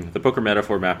mapping the poker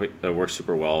metaphor mapping that works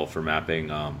super well for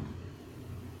mapping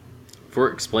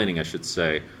for explaining, I should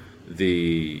say,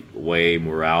 the way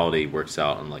morality works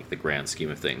out in like the grand scheme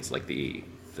of things, like the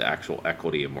actual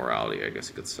equity of morality, I guess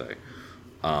you could say.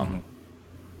 Hmm.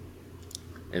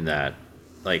 In that,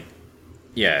 like,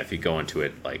 yeah, if you go into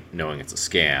it like knowing it's a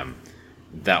scam,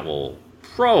 that will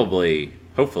probably,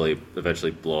 hopefully,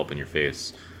 eventually blow up in your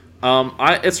face.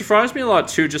 It surprised me a lot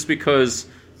too, just because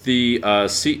the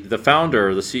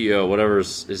founder, the CEO, whatever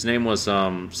his name was,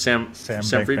 Sam Sam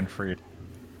Fried. Bankman-Fried,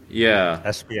 Yeah,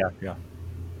 SBF, yeah.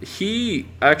 he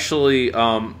actually,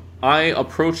 I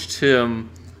approached him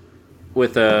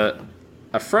with a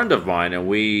friend of mine, and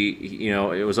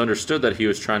it was understood that he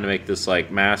was trying to make this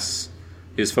like mass.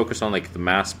 He was focused on like the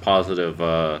mass positive,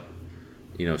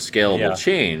 scalable Yeah,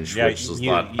 change, yeah. which was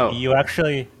thought, You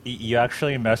actually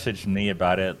messaged me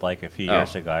about it like a few oh,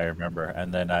 years ago. I remember,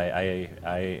 and then I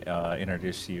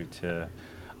introduced you to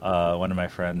one of my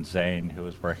friends, Zane, who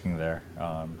was working there.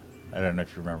 I don't know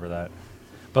if you remember that.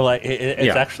 But like,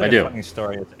 it's Yeah, I actually a do. funny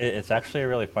story. It's actually a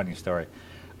really funny story.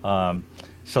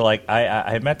 So like,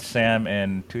 I met Sam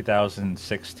in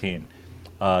 2016.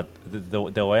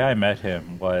 The way I met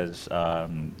him was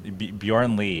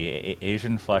Bjorn Lee,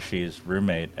 Asian Fleshy's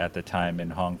roommate at the time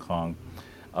in Hong Kong,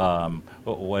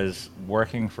 was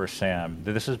working for Sam.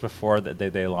 This is before that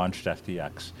they launched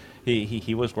FTX.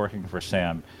 He was working for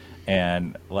Sam,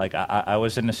 and like I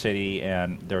was in the city,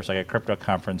 and there was like a crypto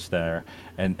conference there,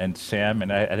 and Sam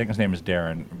and I think his name is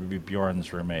Darren,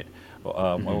 Bjorn's roommate,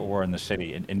 were in the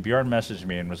city, and Bjorn messaged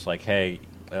me and was like, "Hey,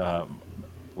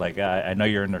 like I know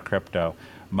you're into crypto.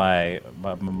 My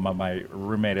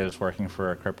roommate is working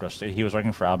for a crypto. He was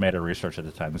working for Alameda Research at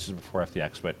the time. This is before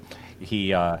FTX, but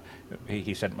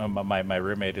he said my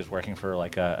roommate is working for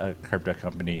like a crypto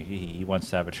company. He wants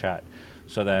to have a chat.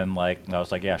 So then like I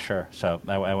was like, yeah, sure. So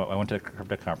I went to the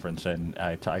crypto conference, and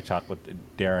I talked with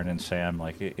Darren and Sam.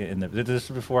 Like this is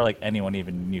before like anyone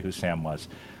even knew who Sam was.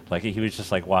 Like he was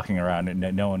just like walking around, and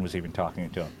no one was even talking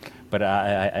to him. But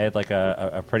I had like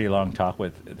a pretty long talk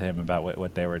with him about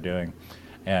what they were doing,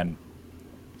 and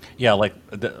yeah, like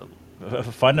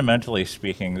fundamentally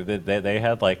speaking, they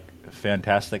had like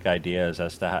fantastic ideas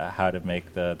as to how to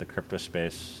make the crypto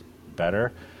space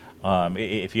better.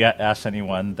 If you ask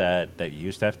anyone that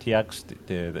used FTX,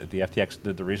 the FTX,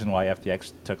 the reason why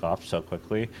FTX took off so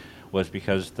quickly was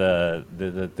because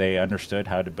they understood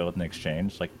how to build an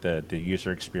exchange. Like the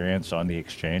user experience on the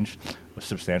exchange was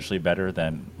substantially better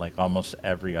than like almost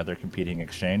every other competing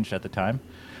exchange at the time.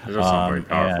 Those are some very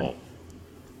powerful.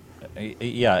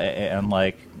 Yeah, and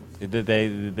like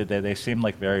they seemed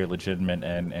like very legitimate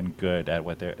and good at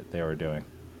what they were doing.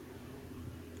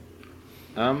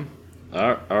 Um,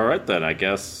 all right then. I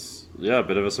guess yeah, a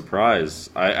bit of a surprise.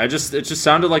 I just it just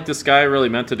sounded like this guy really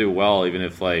meant to do well, even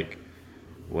if like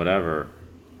whatever.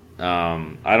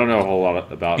 I don't know a whole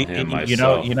lot about him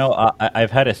myself.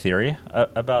 I've had a theory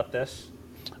about this.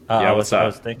 Yeah, what's I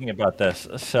was that? thinking about this.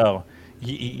 So,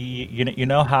 you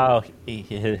know how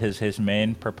his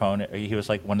main proponent, he was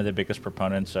like one of the biggest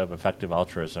proponents of effective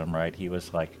altruism, right? He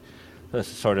was like this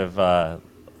sort of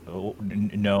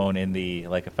known in the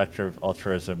like effective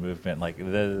altruism movement. Like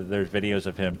there's videos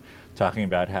of him talking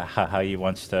about how he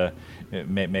wants to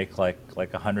make like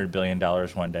 $100 billion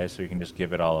one day, so he can just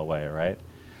give it all away, right?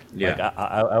 Like Yeah.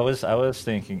 I was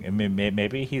thinking, I mean,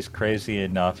 maybe he's crazy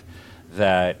enough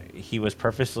that he was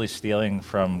purposely stealing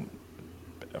from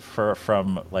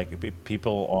like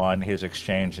people on his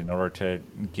exchange in order to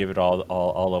give it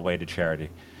all away to charity,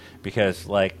 because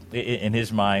like in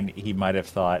his mind he might have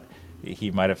thought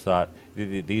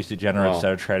these degenerates that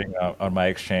Well, are trading on my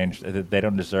exchange, that they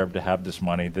don't deserve to have this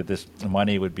money, that this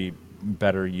money would be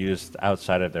better used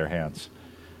outside of their hands,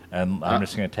 and I'm uh,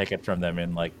 just going to take it from them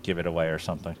and like give it away or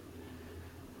something.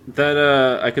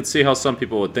 that I could see how some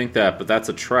people would think that, but that's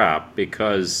a trap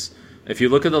because if you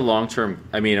look at the long term,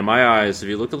 I mean, in my eyes, if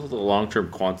you look at the long term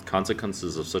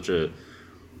consequences of such a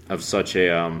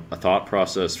thought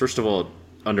process, first of all, it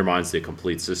undermines the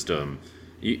complete system.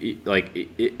 Like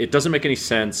it doesn't make any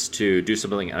sense to do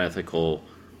something unethical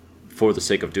for the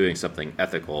sake of doing something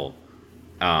ethical.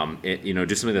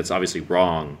 Do something that's obviously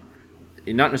wrong,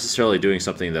 not necessarily doing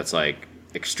something that's like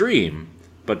extreme,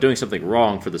 but doing something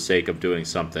wrong for the sake of doing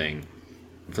something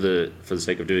for the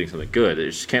sake of doing something good.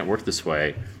 It just can't work this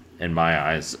way, in my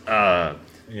eyes.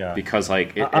 Yeah. Because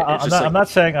like it's just I'm like not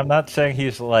saying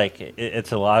he's like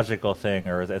it's a logical thing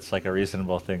or it's like a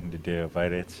reasonable thing to do,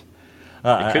 but it's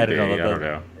it I could don't be. know I don't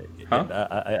know, huh?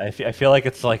 I feel like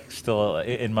it's like still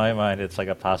in my mind it's like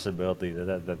a possibility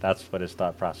that's what his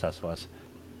thought process was.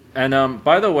 And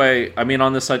by the way, I mean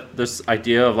on this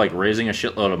idea of like raising a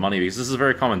shitload of money, because this is a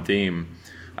very common theme.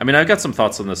 I mean, I've got some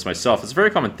thoughts on this myself. It's a very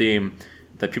common theme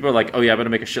that people are like, "Oh yeah, I'm going to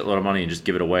make a shitload of money and just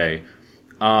give it away."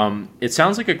 It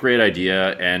sounds like a great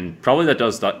idea, and probably that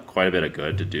does quite a bit of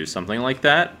good to do something like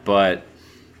that. But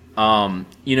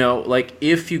like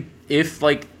if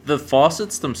like the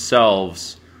faucets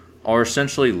themselves are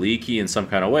essentially leaky in some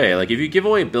kind of way, like if you give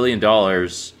away $1 billion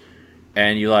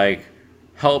and you like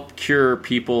help cure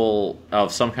people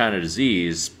of some kind of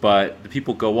disease, but the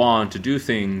people go on to do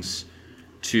things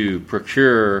to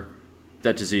procure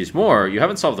that disease more, you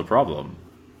haven't solved the problem.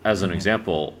 As an Hmm.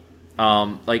 example,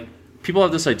 like people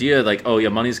have this idea like, oh yeah,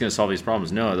 money's going to solve these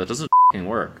problems. No, that doesn't f***ing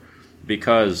work,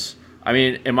 because I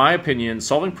mean, in my opinion,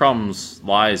 solving problems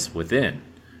lies within.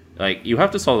 Like you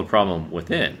have to solve the problem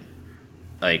within.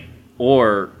 Like,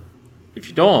 or if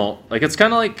you don't, like it's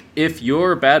kind of like if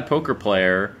you're a bad poker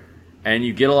player and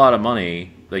you get a lot of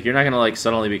money, like you're not going to like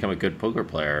suddenly become a good poker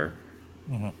player.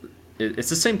 Hmm. It's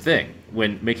the same thing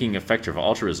when making effective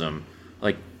altruism.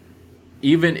 Like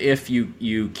even if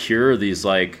you cure these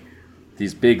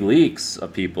big leaks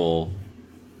of people,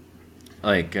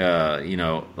 like,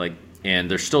 and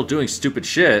they're still doing stupid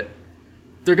shit,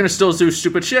 they're gonna still do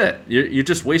stupid shit. You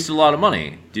just wasted a lot of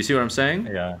money. Do you see what I'm saying?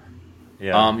 Yeah.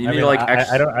 Yeah, You I need to mean, like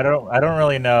I don't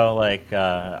really know. Like,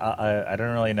 I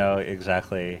don't really know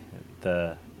exactly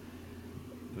the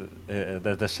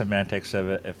the semantics of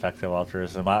effective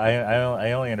altruism.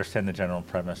 I only understand the general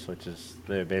premise, which is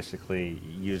they're basically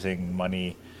using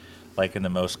money like in the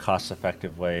most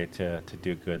cost-effective way to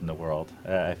do good in the world.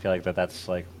 I feel like that's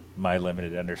like my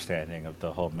limited understanding of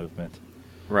the whole movement.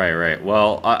 right, right.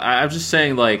 Well, I'm just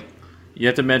saying like you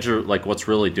have to measure like what's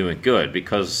really doing good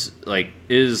because like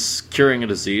is curing a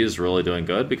disease really doing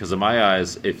good? Because in my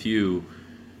eyes, if you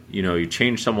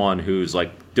change someone who's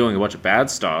like doing a bunch of bad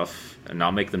stuff and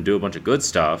now make them do a bunch of good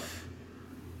stuff,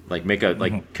 like make a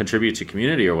Hmm. like contribute to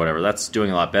community or whatever, that's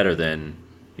doing a lot better than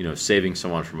saving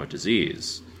someone from a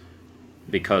disease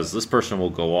because this person will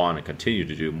go on and continue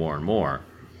to do more and more.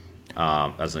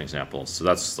 As an example, so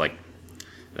that's like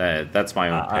that's my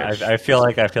own pitch.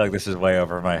 I feel like this is way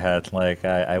over my head. Like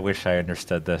I wish I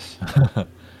understood this.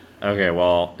 Okay,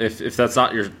 well, if that's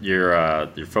not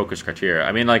your focus criteria,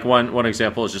 I mean, like one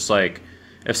example is just like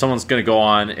if someone's going to go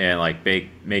on and like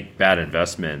make bad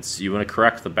investments, you want to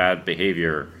correct the bad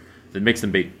behavior that makes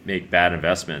them make bad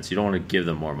investments. You don't want to give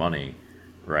them more money,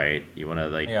 right? You want to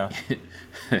like Yeah,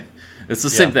 it's the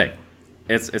same yeah, thing.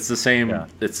 It's the same yeah.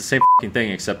 it's the same fucking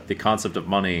thing except the concept of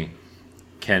money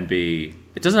can be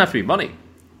it doesn't have to be money.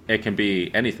 It can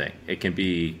be anything. It can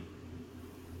be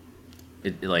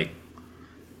like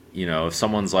if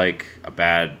someone's like a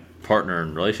bad partner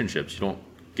in relationships, you don't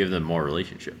give them more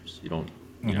relationships. You don't,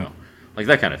 Hmm. like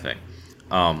that kind of thing.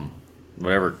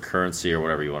 Whatever currency or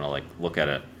whatever you want to like look at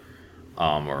it,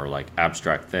 or like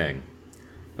abstract thing.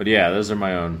 But yeah, those are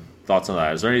my own thoughts on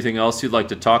that. Is there anything else you'd like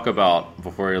to talk about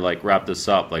before you like wrap this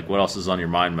up? Like, what else is on your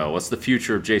mind, Mo? What's the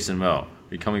future of Jason Mo? Are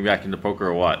you coming back into poker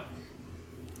or what?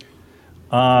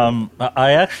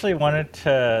 I actually wanted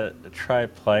to try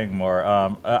playing more.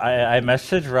 I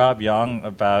messaged Rob Young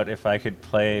about if I could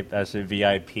play as a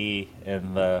VIP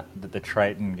in the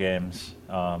Triton games,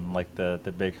 like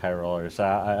the big high rollers.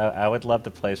 I would love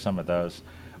to play some of those,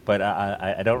 but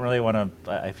I don't really want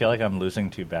to. I feel like I'm losing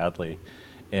too badly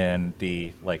in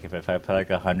the like if I play like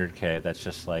 100K, that's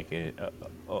just like a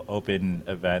open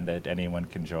event that anyone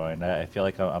can join. I feel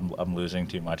like I'm losing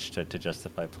too much to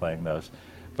justify playing those.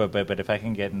 But if I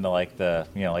can get into like the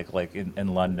like in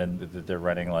London they're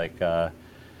running like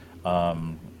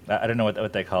I don't know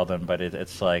what they call them, but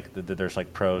it's like there's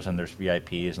like pros and there's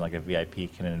VIPs, and like a VIP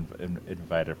can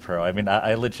invite a pro. I mean,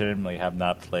 I legitimately have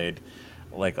not played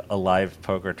like a live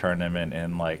poker tournament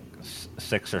in like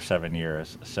 6 or 7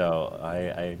 years, so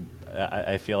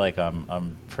I feel like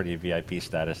I'm pretty VIP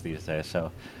status these days.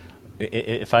 So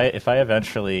if I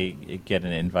eventually get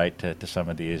an invite to some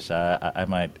of these, I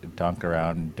might donk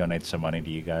around and donate some money to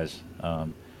you guys.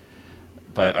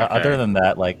 But other Okay. than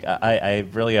that, like I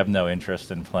really have no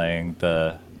interest in playing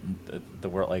the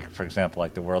world. Like for example,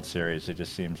 like the World Series, it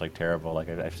just seems like terrible. Like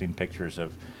I've seen pictures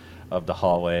of the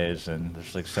hallways, and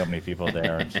there's like so many people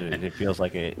there, and so it feels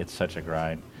like it's such a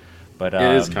grind. But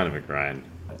It is kind of a grind.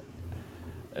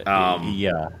 Um,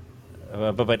 yeah.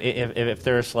 But if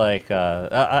there's like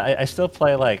I still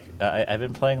play like I've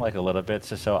been playing like a little bit,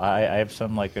 so I have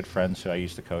some like good friends who I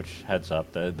used to coach heads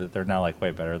up that they're now like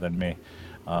way better than me,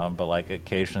 but like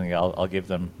occasionally I'll give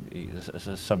them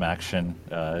some action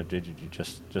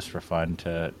just for fun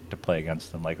to play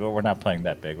against them. Like we're not playing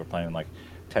that big, we're playing like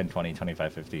 10, 20,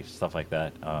 25, 50 stuff like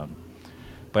that.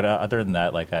 But other than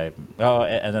that, like and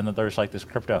then there's like this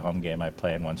crypto home game I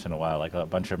play in once in a while. Like a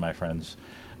bunch of my friends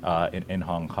in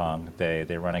Hong Kong, they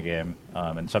run a game,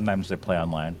 and sometimes they play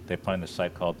online. They play on this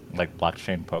site called like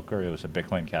Blockchain Poker. It was a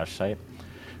Bitcoin Cash site.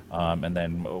 And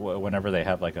then whenever they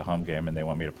have like a home game and they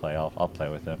want me to play, I'll play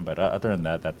with them. But other than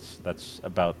that, that's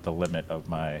about the limit of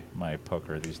my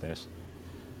poker these days.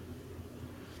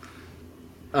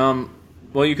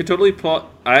 well, you could totally play.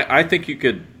 I think you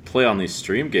could play on these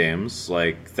stream games.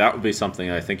 Like that would be something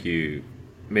I think you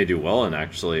may do well in.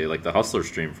 Actually, like the Hustler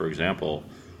stream, for example.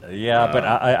 Yeah, but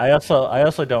Uh, I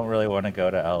also don't really want to go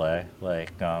to LA.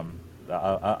 Like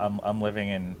I'm living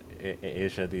in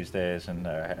Asia these days, and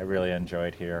I really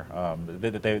enjoyed here.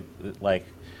 They like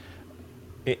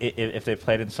if they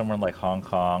played in somewhere like Hong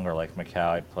Kong or like Macau,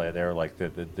 I'd play there. Like the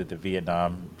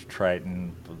Vietnam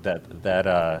Triton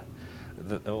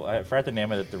I forgot the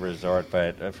name of the resort,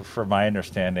 but from my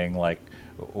understanding, like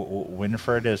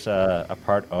Winford is a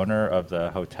part owner of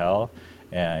the hotel,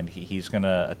 and he's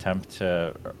gonna attempt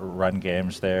to run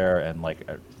games there and like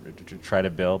try to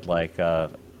build like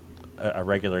a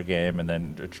regular game, and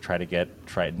then try to get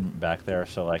Triton back there.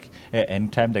 So like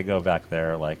anytime they go back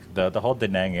there, like the whole Da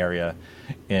Nang area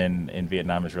in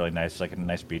Vietnam is really nice. It's like a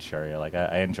nice beach area. Like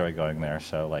I enjoy going there,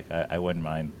 so like I wouldn't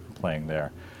mind playing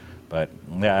there. But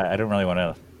yeah, I don't really want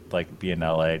to like be in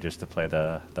LA just to play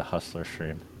the Hustler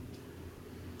stream.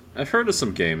 I've heard of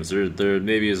some games. There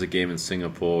maybe is a game in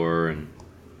Singapore and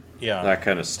Yeah, that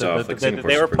kind of stuff. Like they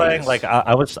Singapore's were pretty playing nice. like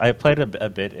I played a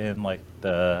bit in like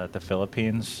the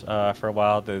Philippines for a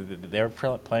while. They were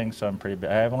playing some pretty big.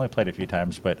 I've only played a few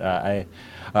times, but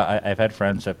I've had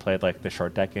friends that played like the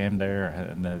short deck game there,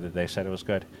 and they said it was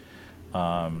good.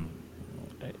 Um,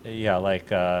 yeah,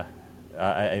 like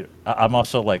I'm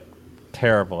also like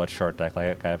terrible at short deck.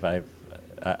 Like I've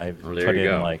Well, there put you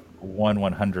in go. like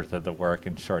 1/100th of the work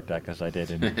in short deck as I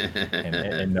did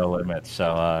in No Limit.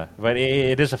 So, but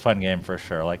it is a fun game for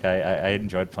sure. Like I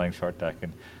enjoyed playing short deck,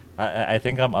 and I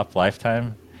think I'm up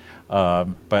lifetime.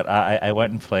 But I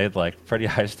went and played like pretty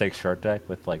high stakes short deck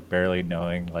with like barely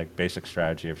knowing like basic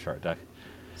strategy of short deck.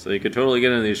 So you could totally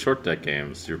get into these short deck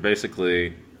games. You're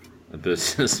basically a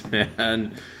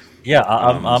businessman. Yeah,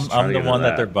 Just trying I'm to the get into one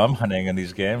that they're that. bum hunting in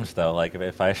these games though. Like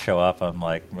if I show up, I'm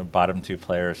like bottom two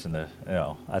players in the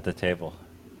at the table.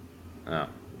 Oh.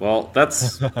 Well,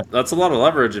 that's a lot of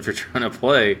leverage if you're trying to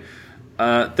play.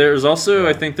 There's also,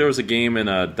 I Yeah. think there was a game in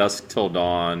Dusk Till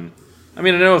Dawn. I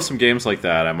mean, I know of some games like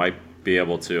that. I might be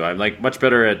able to. I'm like much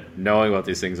better at knowing about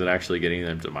these things than actually getting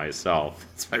them to myself.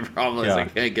 That's my problem. Is I Yeah.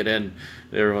 can't get in.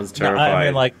 Everyone's No, I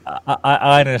mean, terrified. like,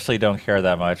 I honestly don't care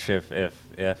that much if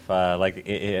like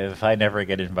if I never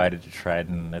get invited to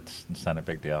Trident, it's not a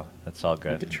big deal. It's all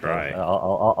You good. could try.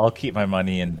 I'll keep my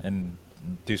money and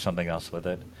do something else with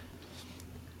it.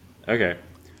 Okay.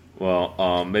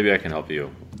 Well, maybe I can help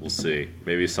you. We'll see.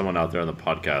 Maybe someone out there on the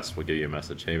podcast will give you a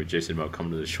message. Hey, Jason, about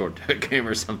come to the short deck game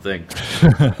or something.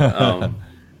 Um,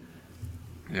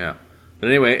 yeah. But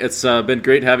anyway, it's been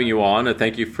great having you on.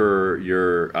 Thank you for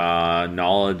your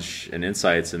knowledge and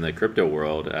insights in the crypto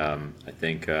world. I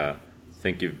think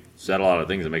you've said a lot of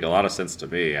things that make a lot of sense to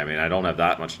me. I mean, I don't have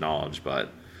that much knowledge, but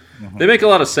they make a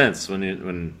lot of sense when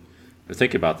you're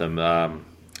thinking about them.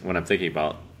 When I'm thinking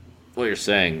about what you're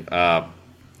saying,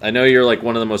 I know you're like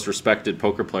one of the most respected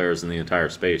poker players in the entire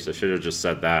space. I should have just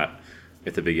said that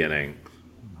at the beginning.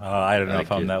 I don't know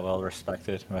if Like I'm you, that well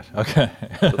respected, but okay.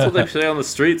 that's what they say on the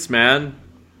streets, man.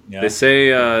 They Yeah.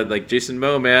 say like Jason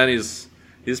Moe, man, he's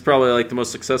probably like the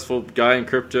most successful guy in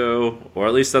crypto, or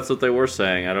at least that's what they were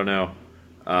saying. I don't know.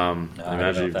 I I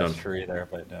don't know imagine if you've that's done true either,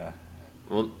 but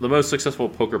well. The most successful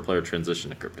poker player transition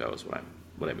to crypto is what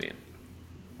I mean.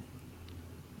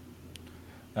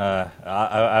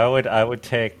 I would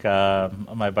take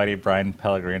my buddy Brian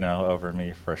Pellegrino over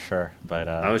me for sure. But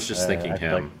I was just thinking I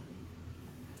feel like him.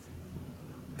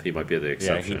 He might be the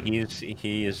yeah, exception. he's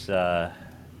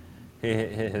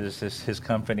his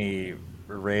company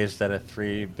raised at a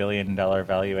 $3 billion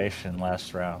valuation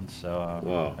last round. So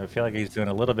Whoa. I feel like he's doing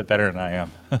a little bit better than I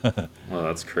am. Well,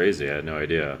 that's crazy. I had no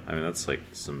idea. I mean, that's like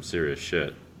some serious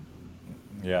shit.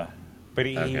 Yeah, but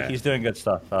Okay. he's doing good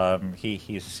stuff.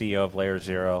 He's CEO of Layer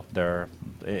Zero.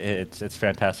 It's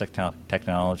fantastic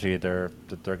technology. They're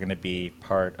going to be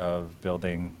part of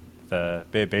building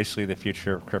basically the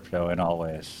future of crypto in all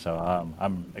ways. So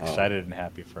I'm Oh, excited and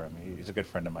happy for him. He's a good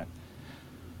friend of mine.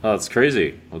 oh, that's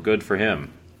crazy. Well, good for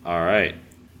him. All right.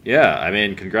 Yeah, I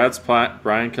mean, congrats,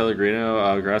 Brian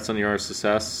Pellegrino. Congrats on your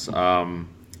success.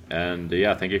 And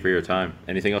yeah, thank you for your time.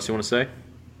 Anything else you want to say?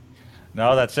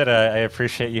 No, that's it. I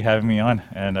appreciate you having me on.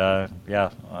 And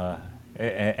yeah,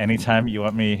 anytime you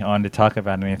want me on to talk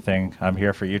about anything, I'm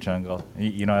here for you, Jungle.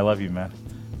 You know I love you, man.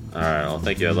 All right. Well,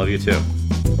 thank you. I love you too.